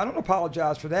I don't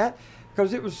apologize for that,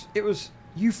 because it was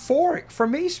euphoric for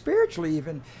me spiritually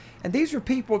even. And these were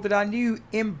people that I knew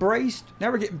embraced.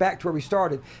 Now we're getting back to where we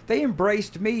started. They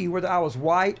embraced me whether I was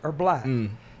white or black.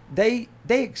 They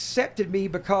accepted me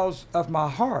because of my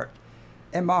heart,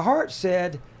 and my heart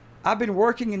said, I've been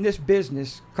working in this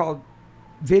business called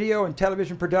video and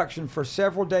television production for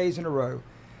several days in a row.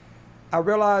 I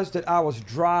realized that I was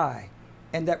dry,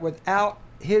 and that without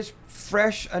his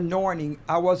fresh anointing,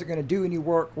 I wasn't going to do any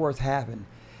work worth having.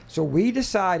 So we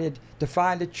decided to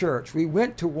find a church. We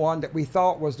went to one that we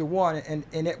thought was the one, and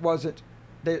it wasn't.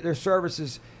 Their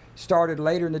services started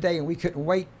later in the day, and we couldn't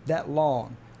wait that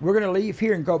long. We're going to leave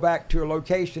here and go back to a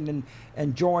location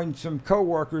and join some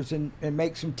coworkers and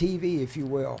make some TV, if you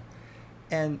will.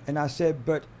 And I said,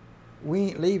 but we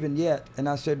ain't leaving yet. And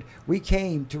I said, we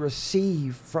came to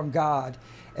receive from God.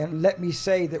 And let me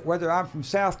say that whether I'm from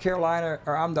South Carolina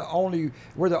or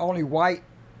we're the only white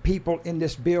people in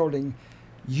this building,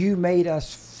 you made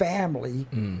us family.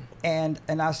 And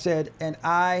I said, and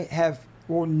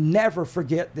will never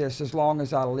forget this as long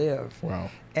as I live. Wow.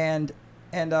 And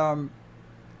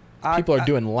people are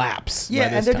doing laps. Yeah, by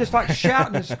this and they're time. just like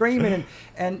shouting and screaming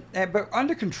and but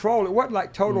under control. It wasn't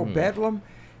like total bedlam.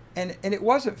 And it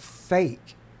wasn't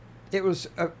fake. It was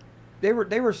they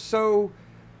were so,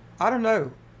 I don't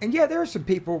know. And yeah, there were some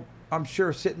people, I'm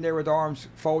sure, sitting there with arms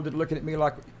folded, looking at me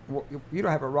like, well, you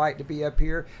don't have a right to be up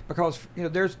here, because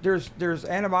there's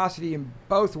animosity in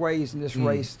both ways in this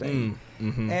race thing.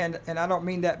 And I don't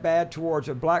mean that bad towards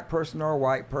a black person or a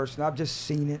white person. I've just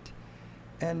seen it,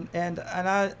 and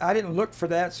I didn't look for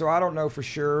that, so I don't know for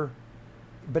sure.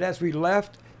 But as we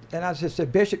left. And I just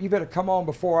said, Bishop, you better come on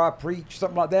before I preach,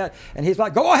 something like that. And he's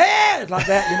like, go ahead, like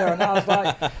that, And I was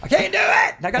like, I can't do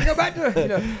it. I got to go back to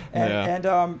it,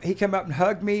 And he came up and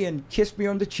hugged me and kissed me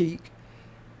on the cheek.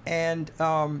 And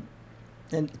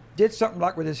and did something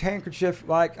like with his handkerchief,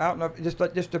 like I don't know, just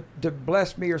to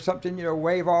bless me or something,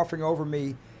 wave offering over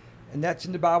me, and that's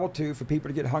in the Bible too for people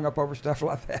to get hung up over stuff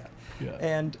like that. Yeah.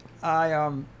 And I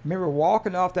remember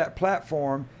walking off that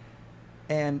platform,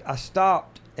 and I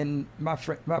stopped, and my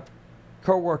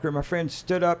coworker, my friend,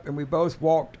 stood up, and we both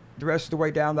walked the rest of the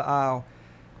way down the aisle,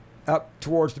 up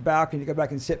towards the balcony to go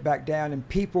back and sit back down, and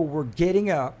people were getting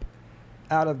up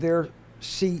out of their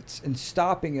seats and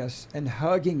stopping us and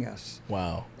hugging us.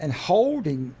 Wow. And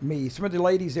holding me. Some of the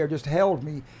ladies there just held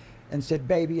me and said,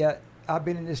 "Baby, I've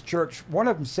been in this church." One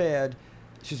of them said,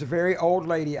 she's a very old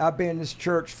lady, "I've been in this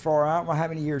church for I don't know how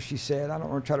many years," she said. I don't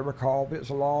want to try to recall, but it was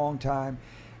a long time.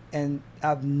 And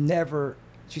I've never,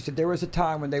 she said, there was a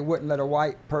time when they wouldn't let a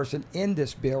white person in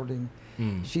this building.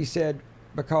 She said,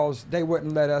 because they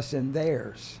wouldn't let us in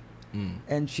theirs.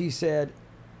 And she said,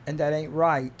 and that ain't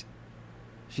right.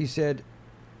 She said,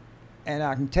 and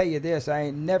I can tell you this, I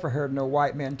ain't never heard no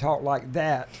white man talk like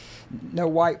that, no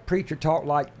white preacher talk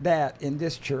like that in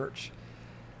this church.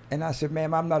 And I said,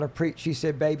 "Ma'am, I'm not a preacher." She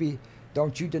said, "Baby,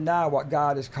 don't you deny what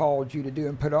God has called you to do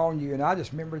and put on you." And I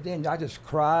just remember then, I just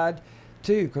cried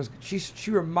too, because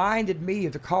she reminded me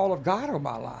of the call of God on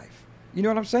my life. You know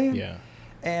what I'm saying? Yeah.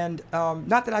 And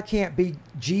not that I can't be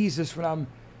Jesus when I'm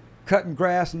cutting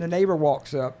grass and the neighbor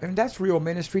walks up. And that's real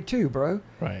ministry too, bro.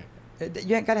 Right.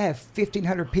 You ain't got to have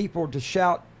 1,500 people to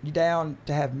shout you down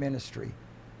to have ministry.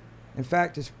 In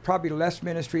fact, it's probably less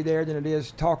ministry there than it is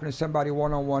talking to somebody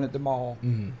one-on-one at the mall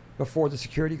before the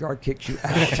security guard kicks you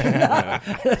out.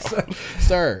 So,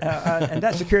 Sir. and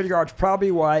that security guard's probably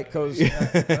white because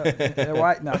they're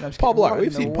white. No, I'm just Paul kidding. Blart. What We've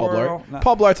in seen the Paul world? Blart. No.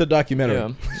 Paul Blart's a documentary.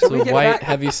 Yeah. So So we get white, back-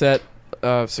 heavy-set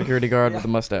security guard with a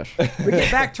mustache. We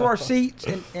get back to our seats,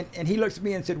 and he looks at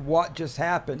me and said, "What just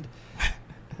happened?"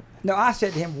 No, I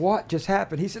said to him, "What just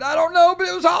happened?" He said, "I don't know, but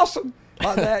it was awesome."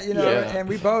 Like that, Yeah. And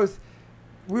we both,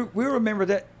 we remember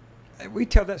that. We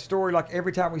tell that story like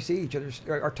every time we see each other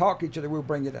or talk to each other, we'll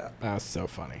bring it up. That's so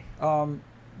funny.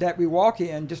 That we walk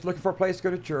in just looking for a place to go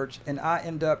to church, and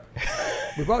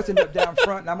we both end up down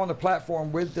front, and I'm on the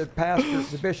platform with the pastor,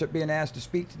 the bishop, being asked to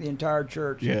speak to the entire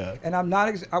church. Yeah. And I'm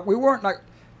not, we weren't like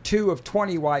 2 of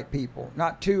 20 white people,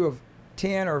 not 2 of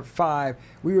 10 or 5.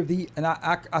 We were and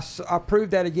I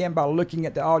proved that again by looking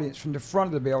at the audience from the front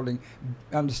of the building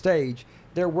on the stage.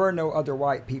 There were no other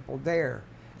white people there.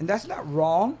 And that's not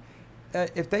wrong.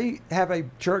 If they have a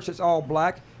church that's all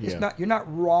black, Yeah. you're not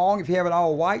wrong if you have an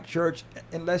all white church,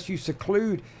 unless you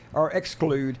seclude or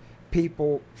exclude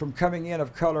people from coming in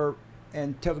of color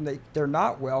and tell them they're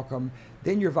not welcome.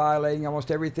 Then you're violating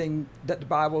almost everything that the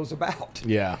Bible is about.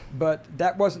 Yeah. But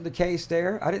that wasn't the case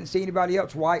there. I didn't see anybody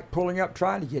else white pulling up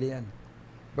trying to get in,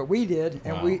 but we did,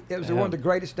 and Wow. it was Yeah. one of the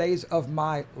greatest days of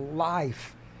my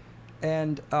life.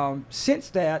 And since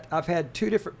that, I've had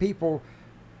 2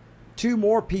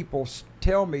 more people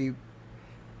tell me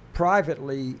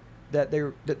privately that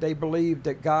they believed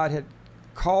that God had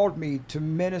called me to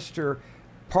minister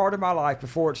part of my life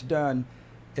before it's done.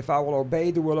 If I will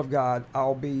obey the will of God,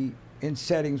 I'll be in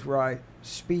settings where I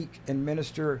speak and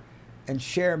minister and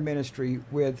share ministry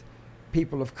with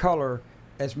people of color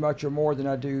as much or more than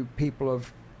I do people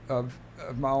of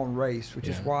my own race, which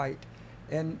is Yeah. white.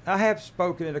 And I have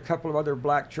spoken at a couple of other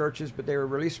black churches, but they were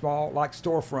really small, like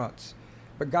storefronts.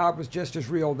 But God was just as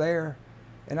real there.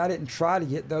 And I didn't try to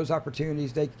get those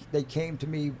opportunities. They came to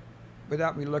me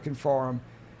without me looking for them.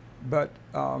 But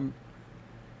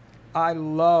I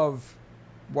love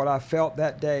what I felt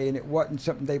that day, and it wasn't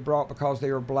something they brought because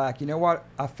they were black. You know what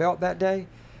I felt that day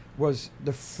was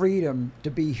the freedom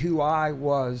to be who I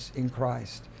was in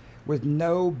Christ, with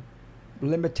no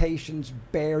limitations,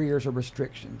 barriers, or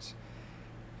restrictions.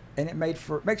 And it makes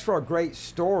for a great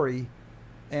story.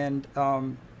 And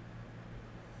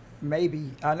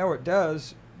maybe, I know it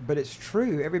does, but it's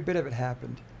true. Every bit of it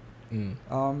happened.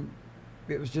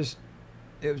 It was just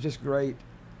great.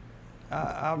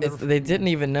 I'll never They didn't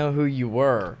even know who you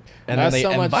were, and then That's they so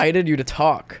much- invited you to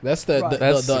talk. That's the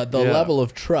Right. the Yeah. level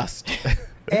of trust.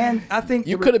 And I think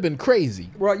You could have been crazy.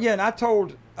 Well, yeah, and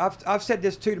I've said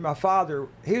this too to my father.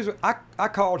 I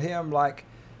called him like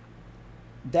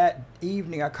that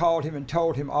evening. I called him and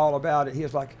told him all about it. He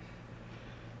was like,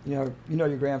 you know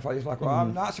your grandfather. He's like, well,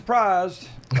 I'm not surprised.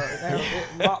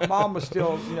 Mom was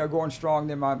still going strong.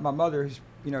 Then my mother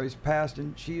he's passed,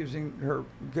 and she was in her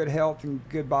good health and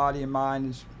good body and mind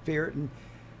and spirit. And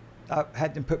I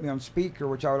had them put me on speaker,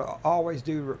 which I would always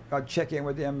do. I'd check in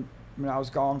with them when I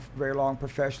was gone for very long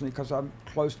professionally, because I'm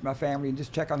close to my family, and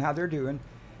just check on how they're doing.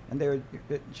 and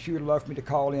she would love for me to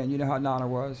call in. You know how Nana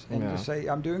was, and Yeah. just say,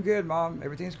 "I'm doing good, Mom.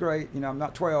 Everything's great. You know, I'm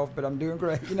not 12, but I'm doing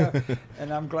great. You know,"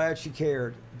 and I'm glad she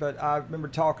cared. But I remember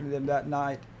talking to them that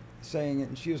night, saying it,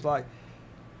 and she was like,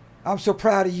 "I'm so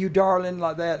proud of you, darling,"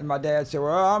 like that. And my dad said,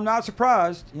 "Well, I'm not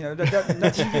surprised. You know, nothing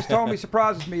you just told me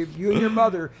surprises me. You and your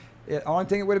mother. The only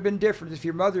thing that would have been different is if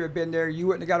your mother had been there, you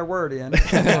wouldn't have got a word in."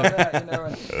 Like that, you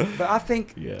know. But I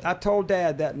think I told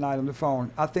Dad that night on the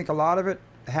phone. I think a lot of it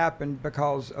happened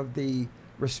because of the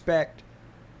respect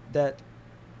that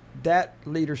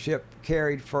leadership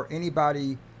carried for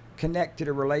anybody connected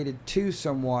or related to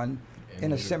someone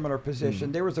in a similar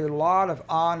position. There was a lot of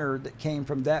honor that came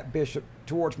from that bishop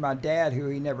towards my dad, who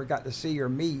he never got to see or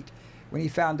meet, when he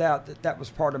found out that that was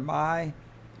part of my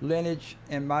lineage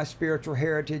and my spiritual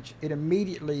heritage. It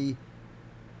immediately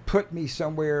put me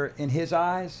somewhere in his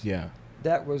eyes. Yeah.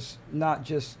 That was not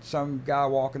just some guy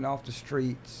walking off the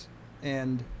streets.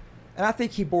 And I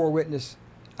think he bore witness.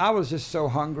 I was just so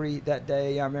hungry that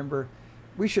day. I remember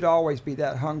we should always be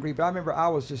that hungry, but I remember I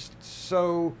was just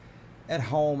so at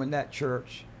home in that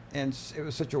church, and it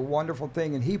was such a wonderful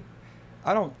thing.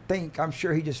 And I'm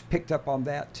sure he just picked up on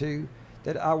that too,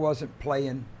 that I wasn't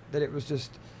playing, that it was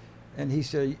just. And he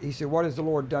said, "What has the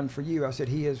Lord done for you?" I said,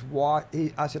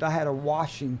 I said, "I had a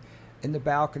washing in the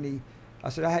balcony." I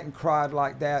said, "I hadn't cried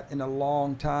like that in a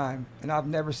long time. And I've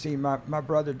never seen my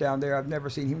brother down there. I've never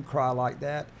seen him cry like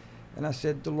that." And I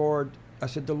said, the Lord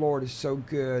is so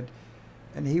good.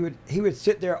 And he would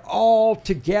sit there all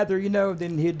together, you know,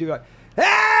 then he'd do like,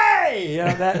 "Hey!" You know,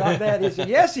 like that. He said,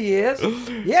 "Yes, he is.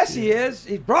 Yes, he is.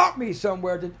 He brought me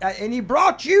somewhere, and he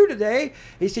brought you today."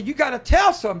 He said, "You got to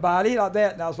tell somebody," like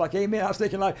that. And I was like, "Amen." I was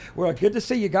thinking like, "Well, good to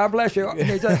see you. God bless you." And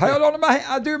he just held on to my hand.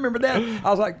 I do remember that. I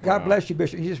was like, "God bless you,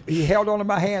 Bishop." He held on to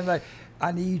my hand like,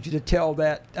 "I need you to tell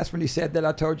that." That's when he said that.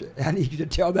 I told you, "I need you to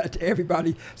tell that to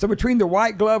everybody." So between the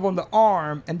white glove on the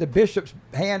arm and the bishop's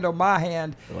hand on my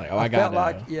hand, Like, I felt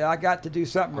like, I got to do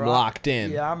something I'm right. locked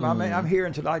in. Yeah, I'm here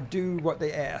until I do what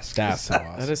they ask. That's so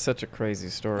awesome. That is such a crazy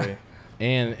story.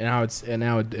 and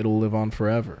now it'll live on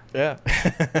forever. Yeah.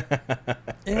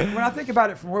 And when I think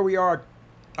about it from where we are,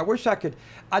 I wish I could.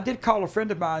 I did call a friend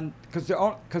of mine because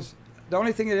the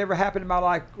only thing that ever happened in my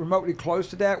life remotely close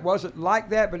to that wasn't like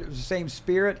that, but it was the same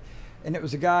spirit. And it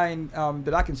was a guy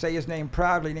that I can say his name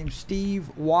proudly, named Steve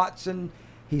Watson.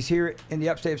 He's here in the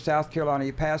upstate of South Carolina.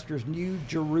 He pastors New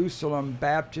Jerusalem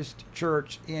Baptist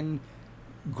Church in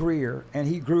Greer. And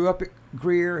he grew up at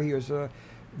Greer. He was a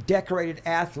decorated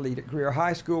athlete at Greer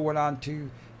High School, went on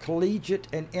to collegiate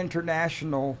and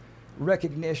international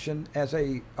recognition as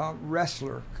a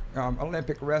wrestler,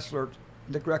 Olympic wrestler,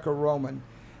 the Greco-Roman.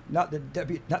 Not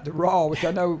the Raw, which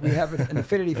I know we have an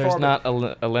affinity for. There's not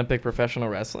Olympic professional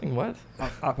wrestling. What? I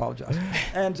apologize.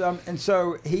 And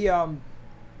so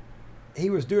he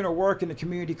was doing a work in a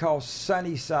community called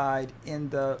Sunnyside in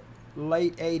the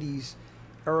late '80s,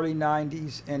 early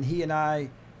 '90s, and he and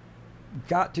I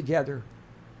got together,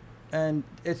 and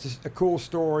it's a cool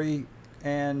story.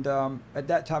 And at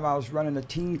that time, I was running a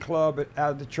teen club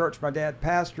out of the church my dad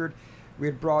pastored. We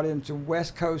had brought in some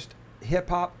West Coast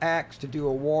hip-hop acts to do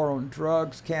a war on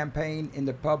drugs campaign in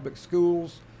the public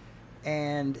schools,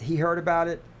 and he heard about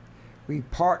it. We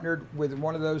partnered with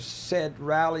one of those said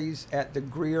rallies at the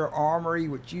Greer Armory,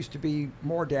 which used to be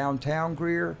more downtown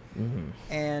Greer. Mm-hmm.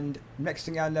 And next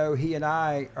thing I know, he and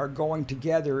I are going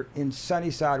together in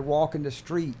Sunnyside, walking the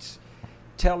streets,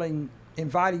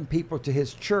 inviting people to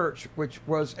his church, which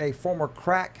was a former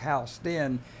crack house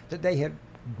then that they had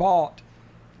bought.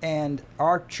 And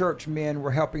our church men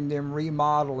were helping them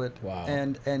remodel it. Wow.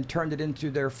 and turned it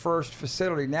into their first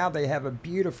facility. Now they have a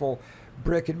beautiful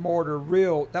brick and mortar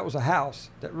that was a house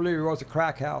that really was a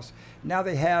crack house. Now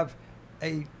they have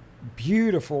a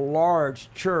beautiful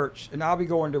large church, and I'll be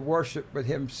going to worship with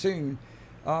him soon.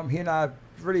 He and I,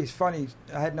 really, it's funny,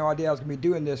 I had no idea I was going to be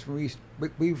doing this.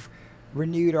 We've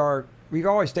renewed we've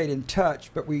always stayed in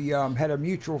touch, but we had a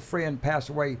mutual friend pass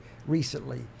away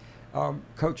recently.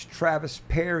 Coach Travis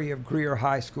Perry of Greer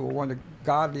High School, one of the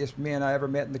godliest men I ever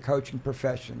met in the coaching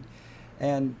profession.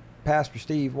 And Pastor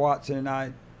Steve Watson and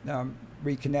I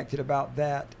reconnected about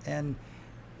that. And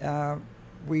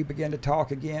we began to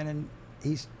talk again. And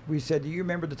we said, "Do you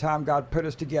remember the time God put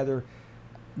us together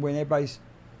when everybody's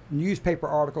newspaper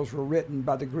articles were written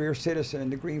by the Greer Citizen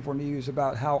and the Greenville News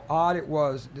about how odd it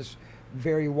was this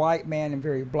very white man and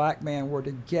very black man were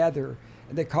together?"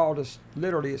 And they called us,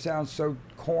 literally, it sounds so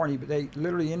corny, but they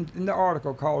literally in the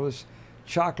article called us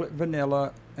chocolate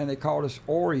vanilla, and they called us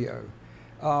Oreo.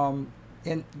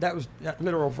 And that was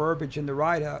literal verbiage in the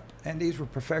write-up. And these were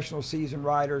professional seasoned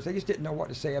writers. They just didn't know what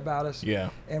to say about us.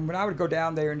 Yeah. And when I would go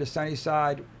down there into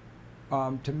Sunnyside,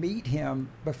 to meet him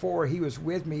before he was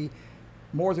with me.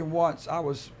 More than once,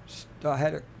 I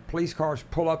had a police cars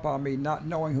pull up on me, not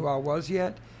knowing who I was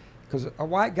yet, because a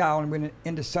white guy only went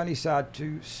into Sunnyside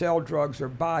to sell drugs or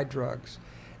buy drugs,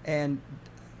 and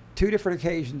 2 different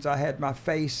occasions I had my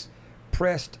face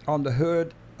pressed on the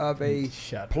hood of a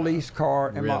police car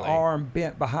and my Really? arm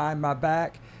bent behind my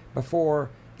back before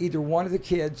either one of the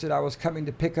kids that I was coming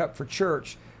to pick up for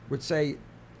church would say,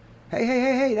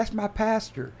 hey, that's my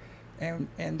pastor. And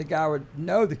the guy would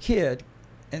know the kid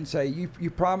and say, you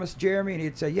promised Jeremy? And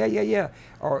he'd say, yeah.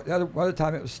 Or the other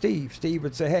time it was Steve. Steve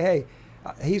would say, hey,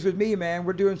 he's with me, man.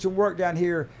 We're doing some work down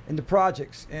here in the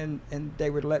projects. And they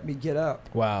would let me get up.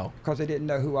 Wow. Because they didn't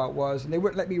know who I was. And they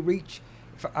wouldn't let me reach.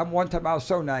 One time I was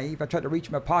so naive, I tried to reach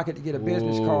in my pocket to get a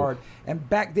business card. And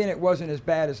back then it wasn't as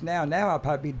bad as now. Now I'd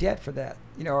probably be dead for that,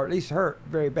 or at least hurt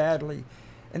very badly.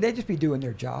 And they'd just be doing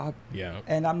their job. Yeah.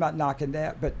 And I'm not knocking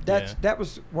that. But that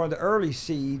was one of the early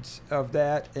seeds of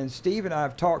that. And Steve and I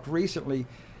have talked recently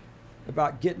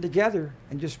about getting together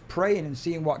and just praying and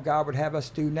seeing what God would have us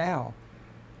do now.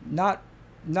 Not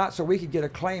so we could get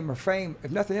acclaim or fame, if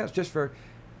nothing else, just for,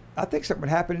 I think something would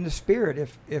happen in the spirit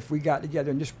if we got together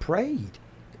and just prayed.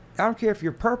 I don't care if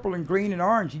you're purple and green and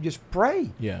orange, you just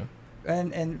pray. Yeah.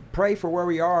 And pray for where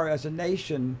we are as a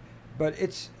nation. But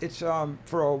it's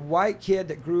for a white kid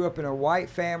that grew up in a white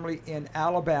family in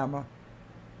Alabama,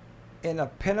 in a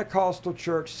Pentecostal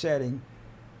church setting,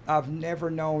 I've never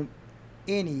known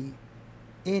anything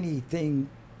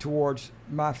towards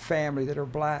my family that are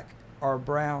black or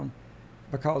brown,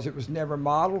 because it was never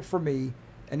modeled for me,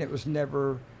 and it was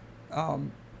never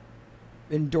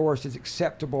endorsed as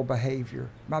acceptable behavior.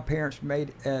 My parents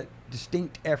made a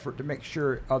distinct effort to make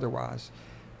sure otherwise,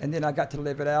 and then I got to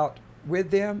live it out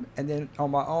with them, and then on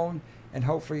my own, and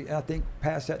hopefully, I think,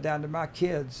 pass that down to my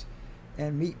kids,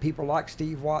 and meet people like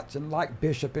Steve Watson, like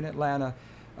Bishop in Atlanta,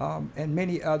 and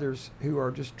many others who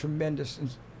are just tremendous and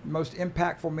most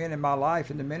impactful men in my life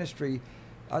in the ministry.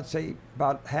 I'd say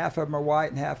about half of them are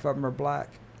white and half of them are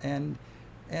black, and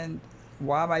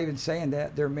why am I even saying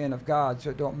that? They're men of God, so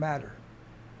it don't matter.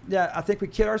 Yeah, I think we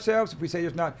kid ourselves if we say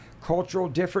there's not cultural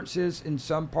differences in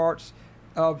some parts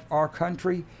of our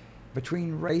country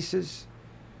between races,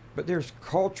 but there's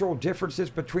cultural differences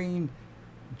between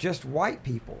just white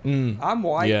people. I'm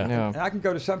white, and I can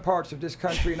go to some parts of this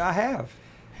country, and I have,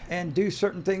 and do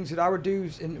certain things that I would do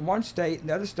in one state, in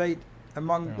the other state,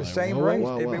 among the same race.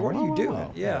 I mean, what are you doing?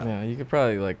 Yeah, you could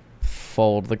probably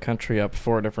fold the country up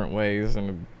 4 different ways and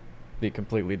it'd be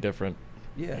completely different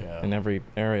in every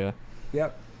area.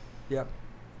 Yep.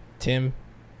 Tim,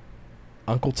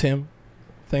 Uncle Tim,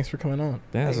 thanks for coming on.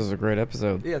 Yeah, this is a great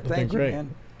episode. Yeah, thank you,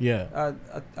 man. Yeah.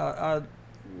 I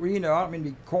don't mean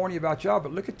to be corny about y'all,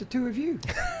 but look at the two of you.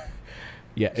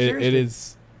 Yeah, it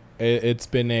is. It's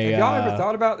been a. Have y'all ever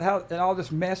thought about how, and all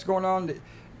this mess going on, that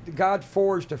God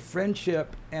forged a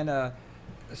friendship and a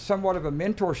somewhat of a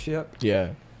mentorship.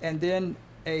 Yeah. And then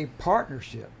a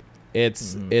partnership.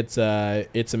 It's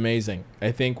amazing.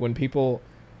 I think when people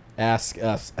ask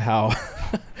us how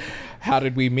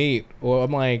did we meet, well,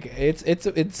 I'm like,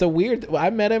 it's a weird. I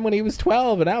met him when he was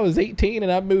 12 and I was 18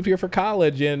 and I moved here for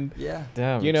college, and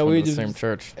we just same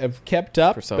church have kept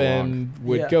up for so and long.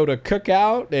 would go to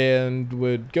cookout and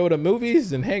would go to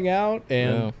movies and hang out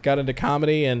and got into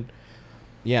comedy, and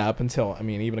up until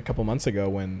even a couple months ago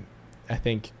when I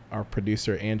think our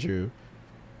producer Andrew,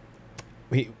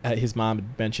 his mom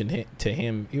had mentioned to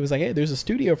him, he was like, hey, there's a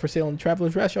studio for sale in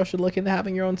Travelers Rest, y'all should look into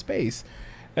having your own space.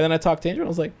 And then I talked to Andrew and I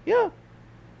was like, yeah,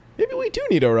 maybe we do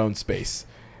need our own space,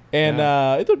 and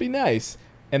it would be nice.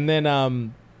 And then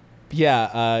Andrew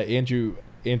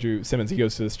Simmons, he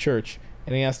goes to this church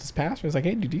and he asked his pastor, he's like,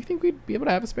 hey, do you think we'd be able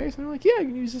to have a space? And they're like, yeah, you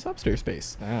can use this upstairs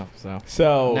space.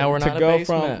 So now we're not in a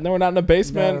basement. No, we're not in a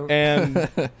basement. No. And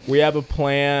we have a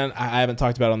plan. I haven't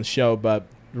talked about it on the show, but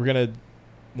we're gonna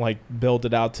build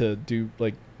it out to do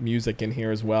music in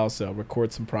here as well. So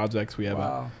record some projects. We have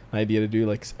an idea to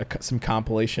do some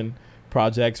compilation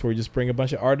projects where we just bring a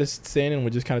bunch of artists in and we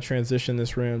just kind of transition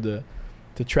this room to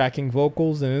tracking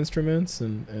vocals and instruments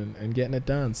and getting it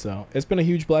done. So it's been a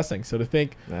huge blessing. So to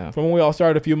think from when we all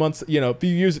started a few months,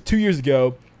 2 years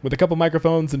ago with a couple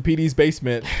microphones in PD's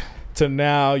basement to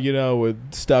now,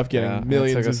 with stuff getting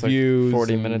millions of views.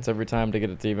 40 minutes every time to get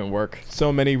it to even work.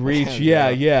 So many reach.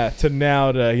 To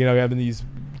now to, having these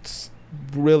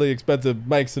really expensive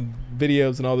mics and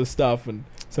videos and all this stuff, and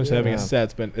essentially having a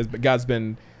set. God's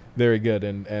been very good.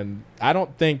 And I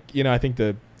don't think, I think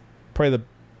probably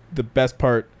the best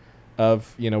part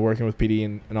of, working with PD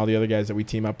and all the other guys that we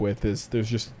team up with is there's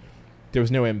just there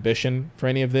was no ambition for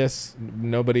any of this.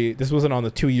 This wasn't on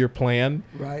the 2-year plan.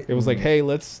 Right. It was like, hey,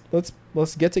 let's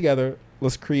get together,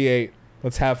 let's create,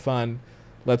 let's have fun,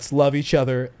 let's love each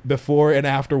other before and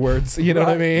afterwards. You know what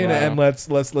I mean? Wow. And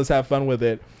let's have fun with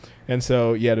it. And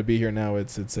so yeah, to be here now,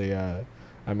 it's a.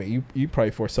 I mean, you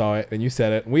probably foresaw it and you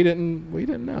said it. We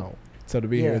didn't know. So to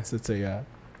be here, it's a.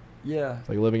 Yeah. It's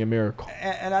like living a miracle.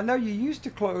 And I know you used to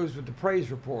close with the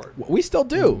praise report. We still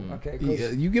do. Okay.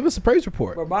 You give us a praise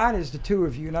report. Well, mine is the two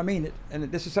of you, and I mean it.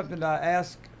 And this is something that I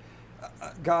ask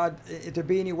God, if there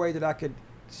be any way that I could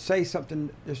say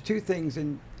something. There's two things,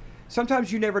 and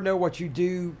sometimes you never know what you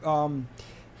do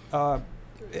for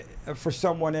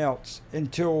someone else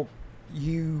until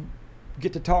you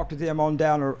get to talk to them on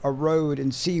down a road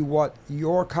and see what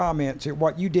your comments or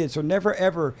what you did. So never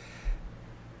ever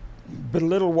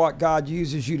belittle what God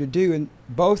uses you to do. And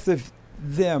both of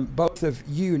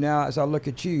you now, as I look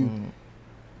at you,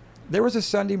 there was a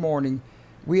Sunday morning,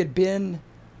 we had been,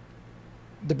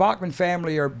 the Bachman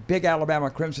family are big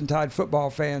Alabama Crimson Tide football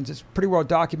fans. It's pretty well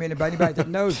documented by anybody that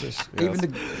knows us. Yes.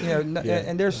 Even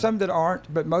and there's some that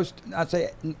aren't, but most, I'd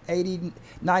say 80,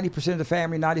 90% of the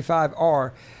family, 95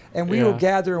 are. And we will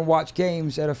gather and watch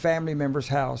games at a family member's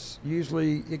house.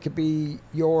 Usually it could be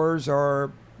yours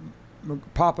or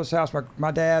Papa's house,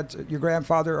 my dad's, your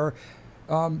grandfather,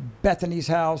 or Bethany's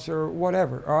house, or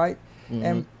whatever. All right?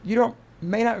 And you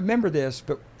may not remember this,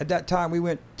 but at that time we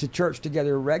went to church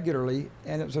together regularly,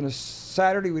 and it was on a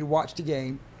Saturday we'd watch the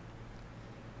game,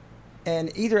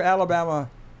 and either Alabama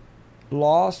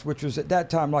lost, which was at that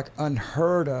time like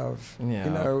unheard of,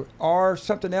 or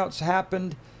something else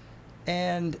happened,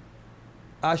 and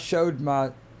I showed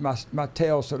my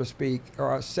tail, so to speak,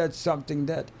 or I said something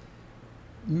that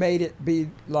made it be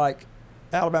like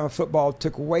Alabama football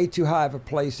took way too high of a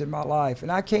place in my life.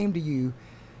 And I came to you.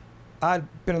 I'd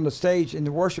been on the stage in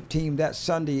the worship team that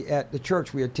Sunday at the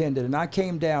church we attended, and I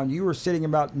came down. You were sitting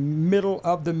about middle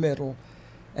of the middle,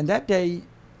 and that day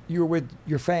you were with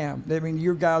your fam. I mean,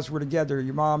 your guys were together,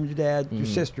 your mom, your dad, your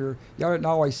sister. Y'all didn't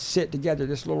always sit together.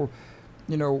 This little,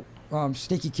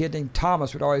 sneaky kid named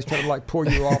Thomas would always try to like pull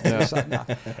you off to the side. Nah.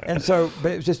 And so,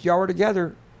 but it was just y'all were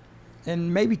together,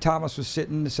 and maybe Thomas was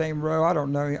sitting in the same row. I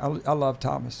don't know. I love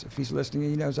Thomas. If he's listening,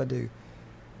 he knows I do.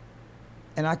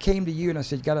 And I came to you and I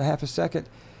said, "Got a half a second?"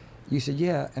 You said,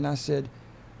 "Yeah." And I said,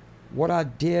 "What I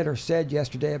did or said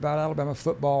yesterday about Alabama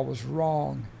football was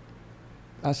wrong."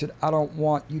 I said, "I don't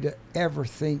want you to ever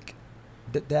think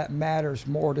that matters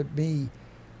more to me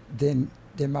than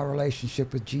my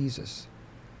relationship with Jesus."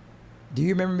 Do you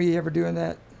remember me ever doing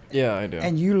that? Yeah, I do.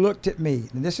 And you looked at me,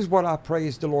 and this is what I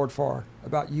praised the Lord for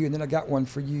about you, and then I got one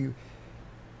for you.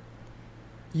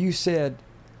 You said,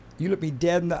 you looked me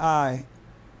dead in the eye,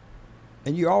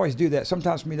 and you always do that.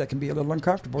 Sometimes for me that can be a little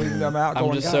uncomfortable, even though I'm out going.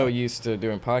 I'm just so used to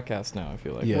doing podcasts now, I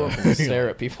feel like. Yeah. Well, stare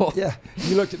at people. Yeah.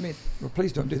 You looked at me, well,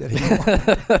 please don't do that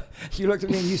anymore. You looked at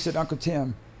me and you said, "Uncle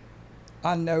Tim,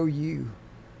 I know you,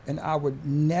 and I would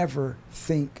never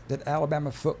think that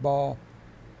Alabama football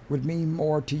would mean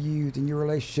more to you than your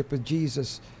relationship with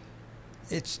Jesus.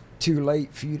 It's too late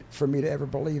for me to ever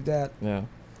believe that." Yeah.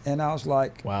 And I was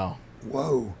like, Wow.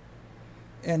 whoa.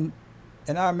 And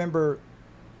I remember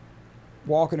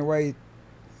walking away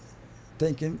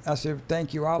thinking, I said,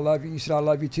 "Thank you, I love you." You said, "I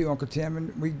love you too, Uncle Tim."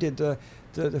 And we did the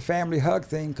family hug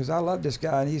thing because I love this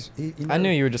guy. And he I knew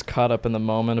you were just caught up in the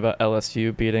moment about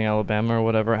LSU beating Alabama or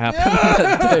whatever happened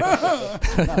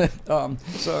that day.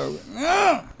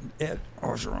 Ed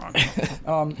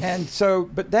Orgeron. And so,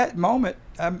 but that moment,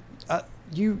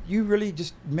 you really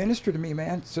just ministered to me,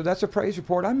 man. So that's a praise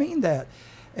report. I mean that.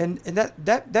 And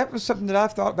that was something that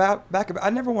I've thought about I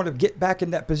never want to get back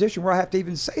in that position where I have to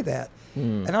even say that.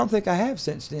 And I don't think I have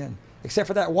since then, except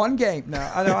for that one game. No,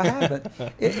 I know I haven't.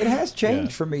 It has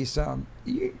changed for me some.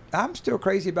 I'm still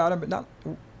crazy about him, but not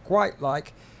quite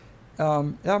like. I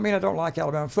mean, I don't like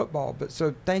Alabama football, but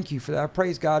so thank you for that. I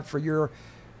praise God for your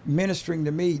ministering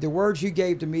to me. The words you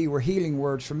gave to me were healing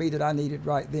words for me that I needed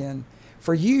right then.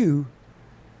 For you,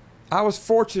 I was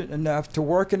fortunate enough to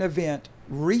work an event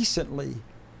recently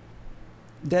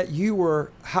that you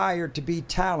were hired to be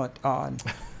talent on.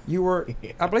 You were,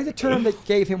 I believe the term they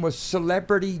gave him was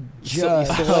celebrity judge.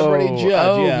 Celebrity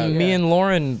judge, yeah. Me and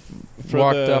Lauren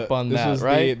walked up on that, was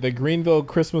right? The Greenville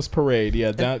Christmas Parade.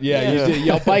 Yeah,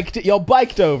 y'all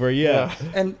biked over, yeah.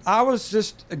 And I was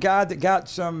just a guy that got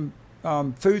some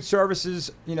food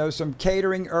services, some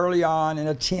catering early on in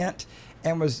a tent.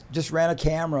 and just ran a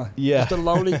camera. Yeah. Just a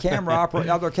lowly camera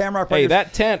operator. Other camera Hey, operators.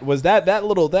 that tent was that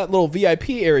little VIP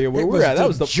area where It we were was at. That the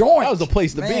was the joint. That was the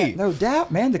place to Man, be. no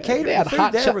doubt, man. The catering, They had the food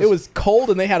hot. there It was cold,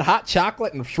 and they had hot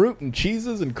chocolate and fruit and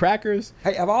cheeses and crackers.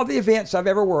 Hey, of all the events I've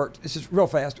ever worked, this is real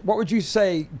fast. What would you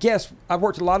say? Guess, I've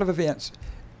worked a lot of events,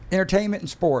 entertainment and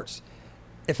sports.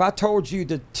 If I told you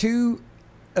the two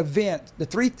events,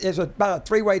 is about a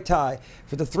three-way tie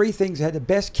for the three things that had the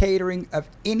best catering of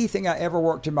anything I ever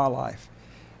worked in my life.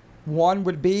 One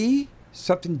would be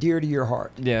something dear to your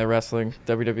heart. Yeah, wrestling,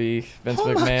 WWE, Vince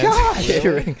Oh my McMahon. gosh.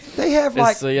 catering. They have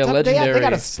like, It's, yeah, legendary they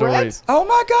got a spread? stories. oh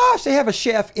my gosh, they have a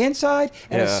chef inside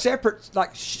and a Yeah. separate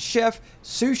like chef,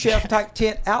 sous chef type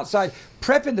tent outside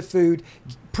prepping the food,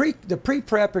 the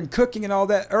pre-prep and cooking and all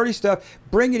that early stuff.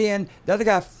 Bring it in. The other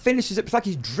guy finishes it. It's like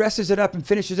he dresses it up and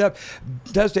finishes up.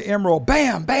 Does the emerald,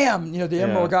 bam, bam. You know, the Yeah.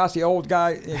 emerald guy, the old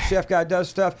guy, chef guy does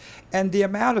stuff, and the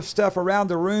amount of stuff around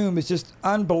the room is just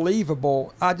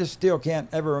unbelievable. I just still can't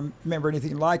ever remember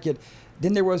anything like it.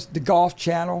 Then there was the Golf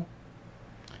Channel.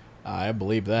 I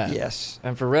believe that. Yes.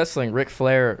 And for wrestling, Ric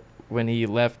Flair, when he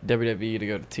left WWE to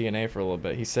go to TNA for a little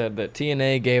bit, he said that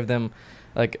TNA gave them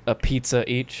like a pizza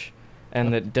each,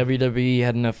 and that WWE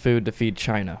had enough food to feed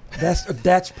China.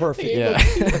 That's perfect. Yeah.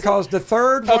 Because the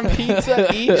third A one,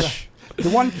 pizza each. the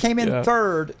one that came in Yeah.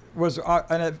 third was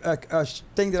a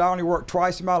thing that I only worked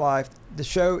twice in my life. The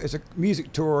show is a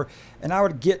music tour, and I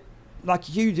would get,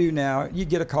 like you do now, you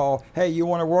get a call. Hey, you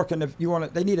want to work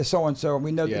they need a so and so, and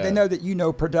we know Yeah. they know that you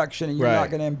know production, and you're Right. not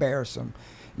going to embarrass them.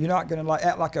 You're not going to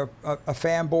act like a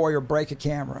fanboy or break a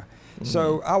camera.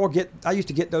 So I used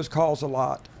to get those calls a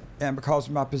lot, and because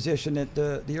of my position at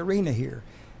the arena here,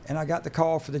 and I got the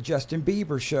call for the Justin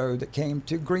Bieber show that came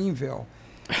to Greenville,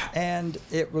 and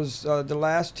it was the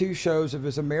last two shows of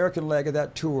his American leg of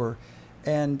that tour,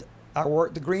 and I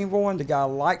worked the Greenville one. The guy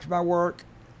liked my work,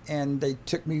 and they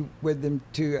took me with them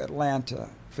to Atlanta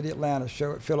for the Atlanta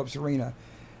show at Phillips Arena,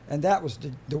 and that was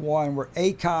the one where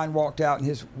Akon walked out in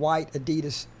his white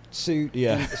Adidas suit.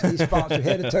 Yeah. And he's sponsored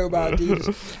head to toe by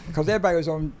Adidas because everybody was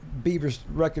on Bieber's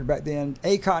record back then.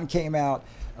 Akon came out.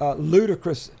 Luda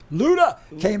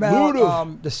came out.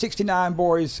 Luda. The 69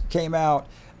 Boys came out.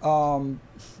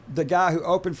 The guy who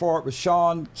opened for it was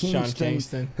Sean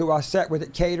Kingston, who I sat with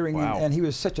at catering, Wow. and he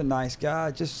was such a nice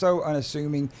guy, just so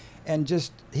unassuming, and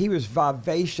just he was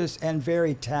vivacious and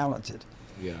very talented.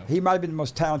 Yeah. He might have been the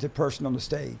most talented person on the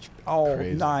stage all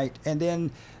Crazy. night. And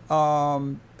then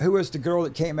who was the girl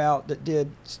that came out that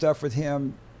did stuff with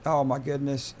him? Oh my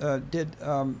goodness, did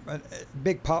a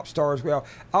big pop star as well.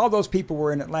 All those people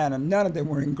were in Atlanta. None of them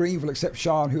were in Greenville except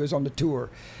Sean, who was on the tour.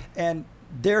 And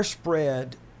their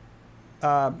spread,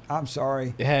 I'm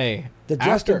sorry, Hey, the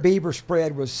Justin Bieber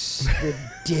spread was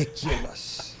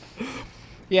ridiculous.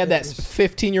 he had that was-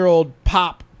 15-year-old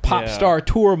pop Yeah. star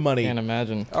tour money. Can't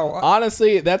imagine. Oh,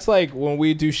 Honestly, that's like when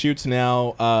we do shoots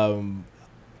now.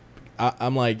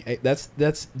 I'm like, hey,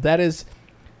 that is,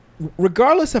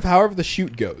 regardless of however the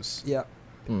shoot goes, yeah,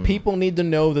 Mm. people need to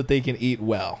know that they can eat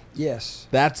well. yes.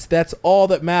 That's all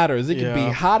that matters. It could be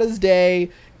Yeah. hot as day.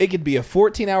 It could be a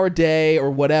 14-hour day or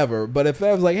whatever. But if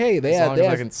I was like, hey, they As long had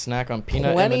as I can snack on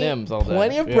peanut M&Ms all day.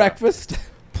 plenty of Yeah. breakfast,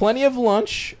 plenty of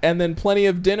lunch, and then plenty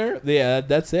of dinner. Yeah,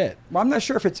 that's it. Well, I'm not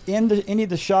sure if it's in any of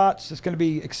the shots. It's going to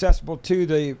be accessible to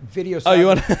the video side. Oh, you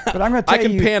want? But I'm going to I tell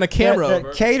can you pan a camera that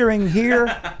over. catering here.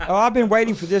 I've been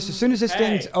waiting for this. As soon as this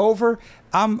thing's over,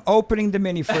 I'm opening the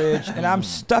mini fridge and I'm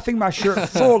stuffing my shirt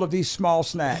full of these small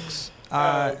snacks.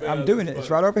 I'm doing it. It's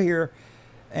right over here,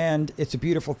 and it's a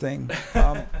beautiful thing.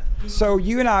 So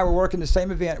you and I were working the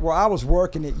same event. Well, I was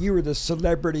working it. You were the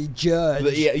celebrity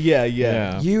judge. Yeah.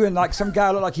 Yeah. You and like some guy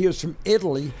looked like he was from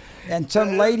Italy, and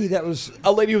some lady that was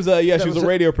A lady was she was a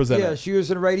radio presenter. yeah, she was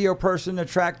a radio person,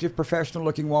 attractive,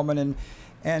 professional-looking woman,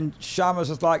 and Shamas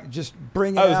was like just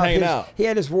bringing I was out hanging his. out. He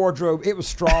had his wardrobe. It was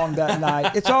strong that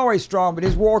night. It's always strong, but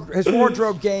his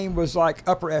wardrobe game was like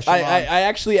upper echelon. I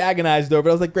actually agonized over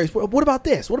it. I was like, Grace, what about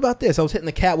this? What about this? I was hitting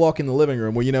the catwalk in the living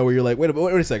room where you're like, wait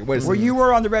a second. Where you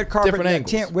were on the red carpet in Different that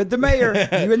angles. tent with the mayor,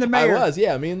 you and the mayor. I was,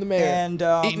 yeah, me and the mayor. And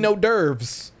eating hors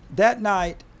d'oeuvres. that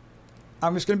night,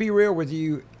 I'm just going to be real with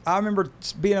you. I remember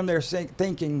being on there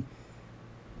thinking,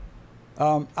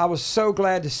 I was so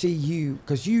glad to see you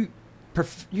because you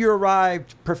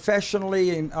arrived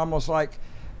professionally and almost like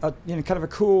kind of a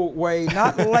cool way,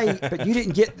 not late, but you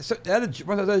didn't get. So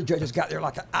one of those other judges got there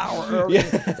like an hour early. Yeah.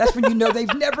 That's when you know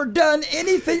they've never done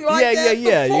anything like that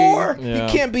before. You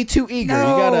can't be too eager.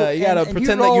 No. You gotta and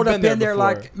pretend you that you've up been there in there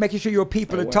before. like making sure you're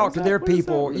people to What talk is to that? their What is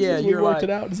people. that? Yeah, We you're worked like, it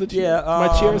out. Is it yeah,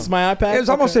 my chair? Is my iPad? It was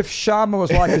almost Okay. if Shama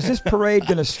was like, "Is this parade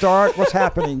going to start? What's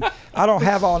happening? I don't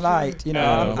have all night. You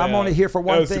know, I'm yeah. only here for That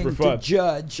one was thing super to fun.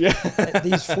 judge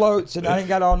these floats, and I ain't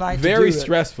got all night. Very to do it.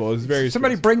 stressful. It was very.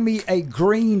 Somebody stressful. bring me a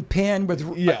green pen with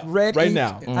red right ink.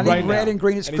 now. I need Right red now. and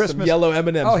green. It's I need some Christmas. yellow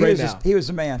M&Ms Oh, right now. he was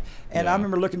the man. And I Yeah.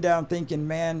 remember looking down thinking,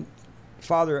 man,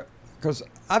 Father, because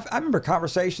I remember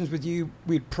conversations with you.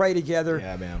 We'd pray together.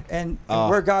 Yeah, man. And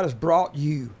where God has brought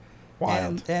you.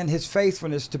 Wild. And his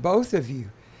faithfulness to both of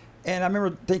you. And I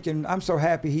remember thinking, I'm so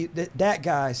happy that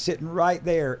guy sitting right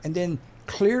there and then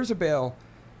clears a bell.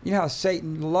 You know how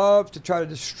Satan loves to try to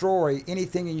destroy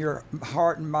anything in your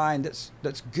heart and mind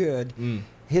that's good.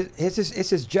 It's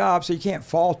his job, so you can't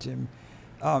fault him.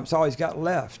 It's all he's got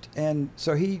left. And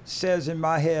so he says in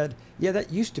my head, yeah,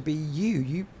 that used to be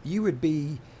you. You would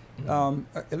be,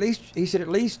 at least, he said, at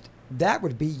least that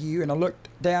would be you. And I looked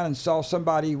down and saw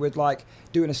somebody with like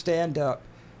doing a stand-up.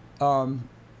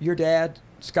 Your dad,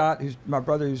 Scott, who's my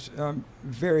brother, who's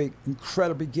very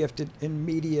incredibly gifted in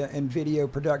media and video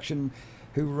production,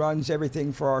 who runs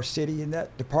everything for our city. And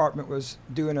that department was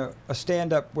doing a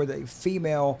stand-up with a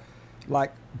female,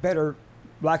 lack of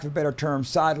a better term,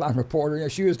 sideline reporter. You know,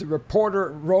 she was the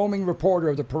roaming reporter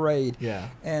of the parade. Yeah.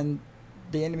 And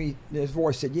the enemy, his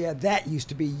voice said, yeah, that used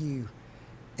to be you.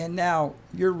 And now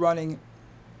you're running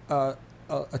a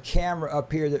camera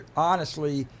up here that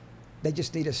honestly, they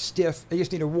just need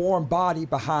a warm body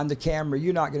behind the camera.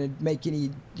 You're not going to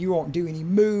you won't do any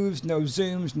moves, no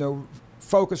zooms, no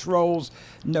focus rolls,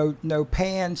 no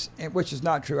pans, which is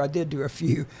not true. I did do a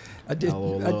few. I did,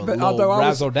 but although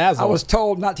I was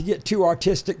told not to get too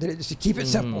artistic, that just to keep it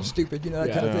simple, stupid,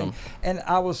 that kind of thing. And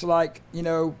I was like,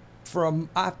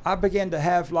 I began to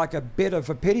have like a bit of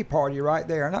a pity party right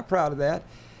there. I'm not proud of that.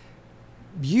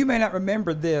 You may not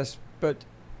remember this, but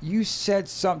you said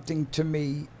something to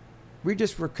me. We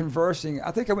just were conversing.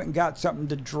 I think I went and got something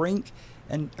to drink,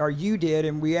 or you did,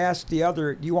 and we asked the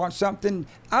other, "Do you want something?"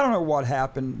 I don't know what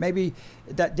happened. Maybe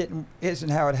that isn't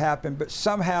how it happened, but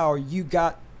somehow you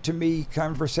got to me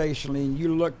conversationally, and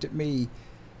you looked at me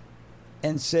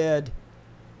and said,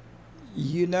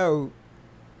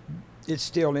 it's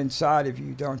still inside of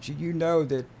you, don't you? You know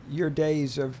that your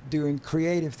days of doing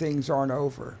creative things aren't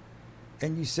over.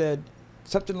 And you said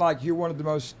something like, you're one of the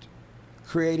most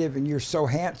creative and you're so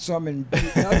handsome. And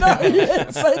no, you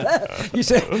didn't say that. You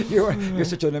said you're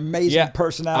such an amazing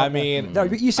personality. I mean, no,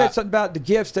 you said something about the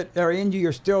gifts that are in you.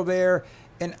 You're still there.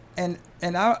 And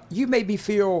you made me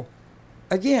feel,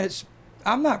 again,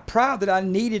 I'm not proud that I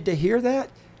needed to hear that,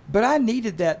 but I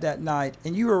needed that night,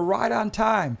 and you were right on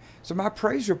time. So my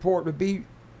praise report would be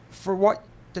for what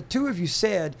the two of you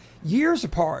said years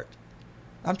apart.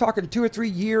 I'm talking 2 or 3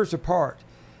 years apart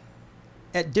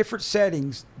at different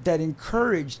settings that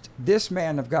encouraged this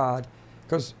man of God.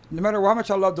 Because no matter how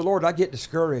much I love the Lord, I get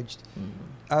discouraged.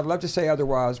 I'd love to say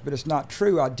otherwise, but it's not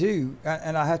true. I do.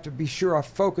 And I have to be sure I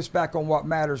focus back on what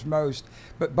matters most.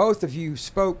 But both of you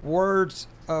spoke words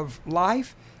of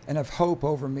life and of hope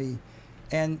over me.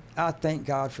 And I thank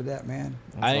God for that, man.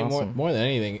 I think more than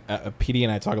anything, PD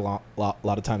and I talk a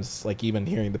lot of times, like even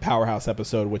hearing the Powerhouse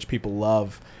episode, which people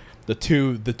love, the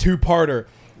two-parter.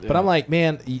 Yeah. But I'm like,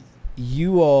 man,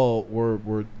 you all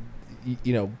were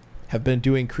have been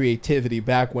doing creativity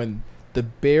back when the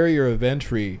barrier of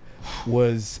entry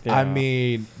was, I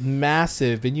mean,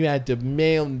 massive, and you had to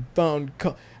mail and phone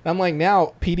call. I'm like,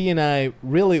 now PD and I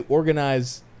really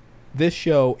organize this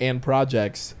show and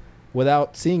projects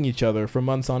without seeing each other for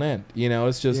months on end.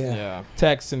 It's just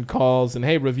texts and calls and,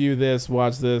 hey, review this,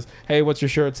 watch this. Hey, what's your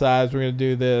shirt size? We're going to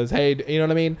do this. Hey, you know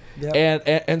what I mean?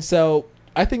 Yep. And so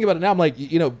I think about it now. I'm like,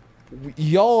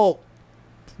 y'all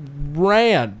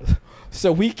ran so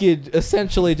we could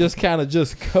essentially just kind of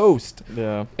just coast.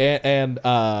 Yeah. And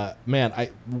man,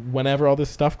 whenever all this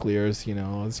stuff clears,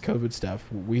 this COVID stuff,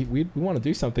 we want to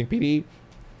do something. PD,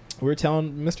 we were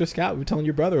telling Mr. Scott, we were telling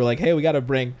your brother, like, hey, we got to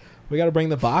bring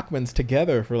the Bachmans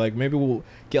together for, like, maybe we'll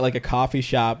get like a coffee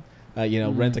shop,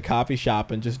 rent a coffee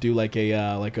shop and just do like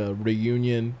a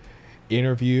reunion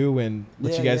interview and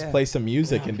let you guys play some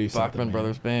music and do something. Bachman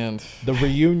Brothers Band. The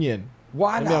reunion.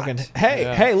 Why not?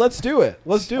 Hey, let's do it.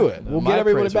 Let's do it. We'll get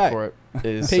everybody back.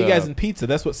 Pay you guys in pizza.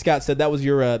 That's what Scott said. That was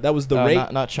your that was the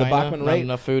rate. Not China. The Bachman rate. Not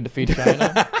enough food to feed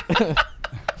China.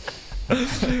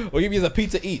 We'll give you the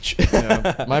pizza each.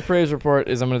 My praise report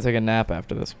is I'm going to take a nap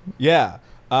after this. Yeah.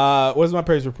 What is my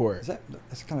praise report?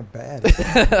 That's kind of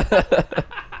bad.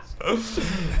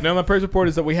 No, my praise report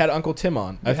is that we had Uncle Tim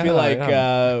on. I feel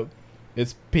like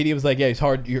it's PD was like, yeah, he's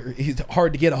hard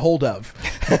to get a hold of.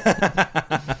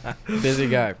 Busy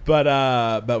guy.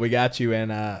 But we got you,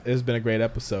 and it's been a great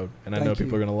episode, and I know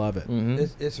people are gonna love it.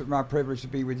 Mm-hmm. It's my privilege to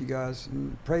be with you guys,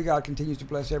 and pray God continues to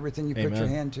bless everything you put Amen. your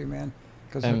hand to, man,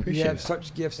 because And you appreciate have it.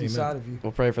 such gifts Amen. inside of you.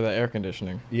 We'll pray for the air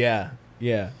conditioning. Yeah.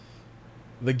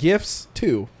 The gifts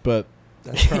too, but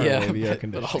That's currently Yeah, the air but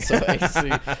conditioning. also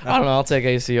AC. I don't know. I'll take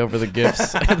AC over the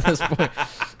gifts at this point.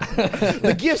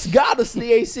 The gifts got us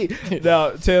the AC.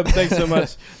 No, Tim, thanks so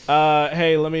much.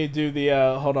 Hey, let me do the.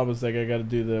 Hold on a second. I got to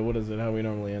do the. What is it? How we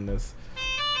normally end this?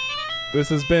 This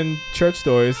has been Church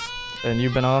Stories, And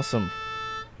you've been awesome.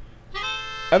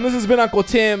 and this has been Uncle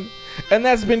Tim, and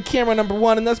that's been camera number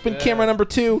 1, and that's been camera number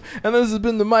 2, and this has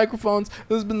been the microphones.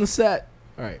 This has been the set.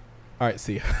 All right.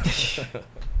 See ya.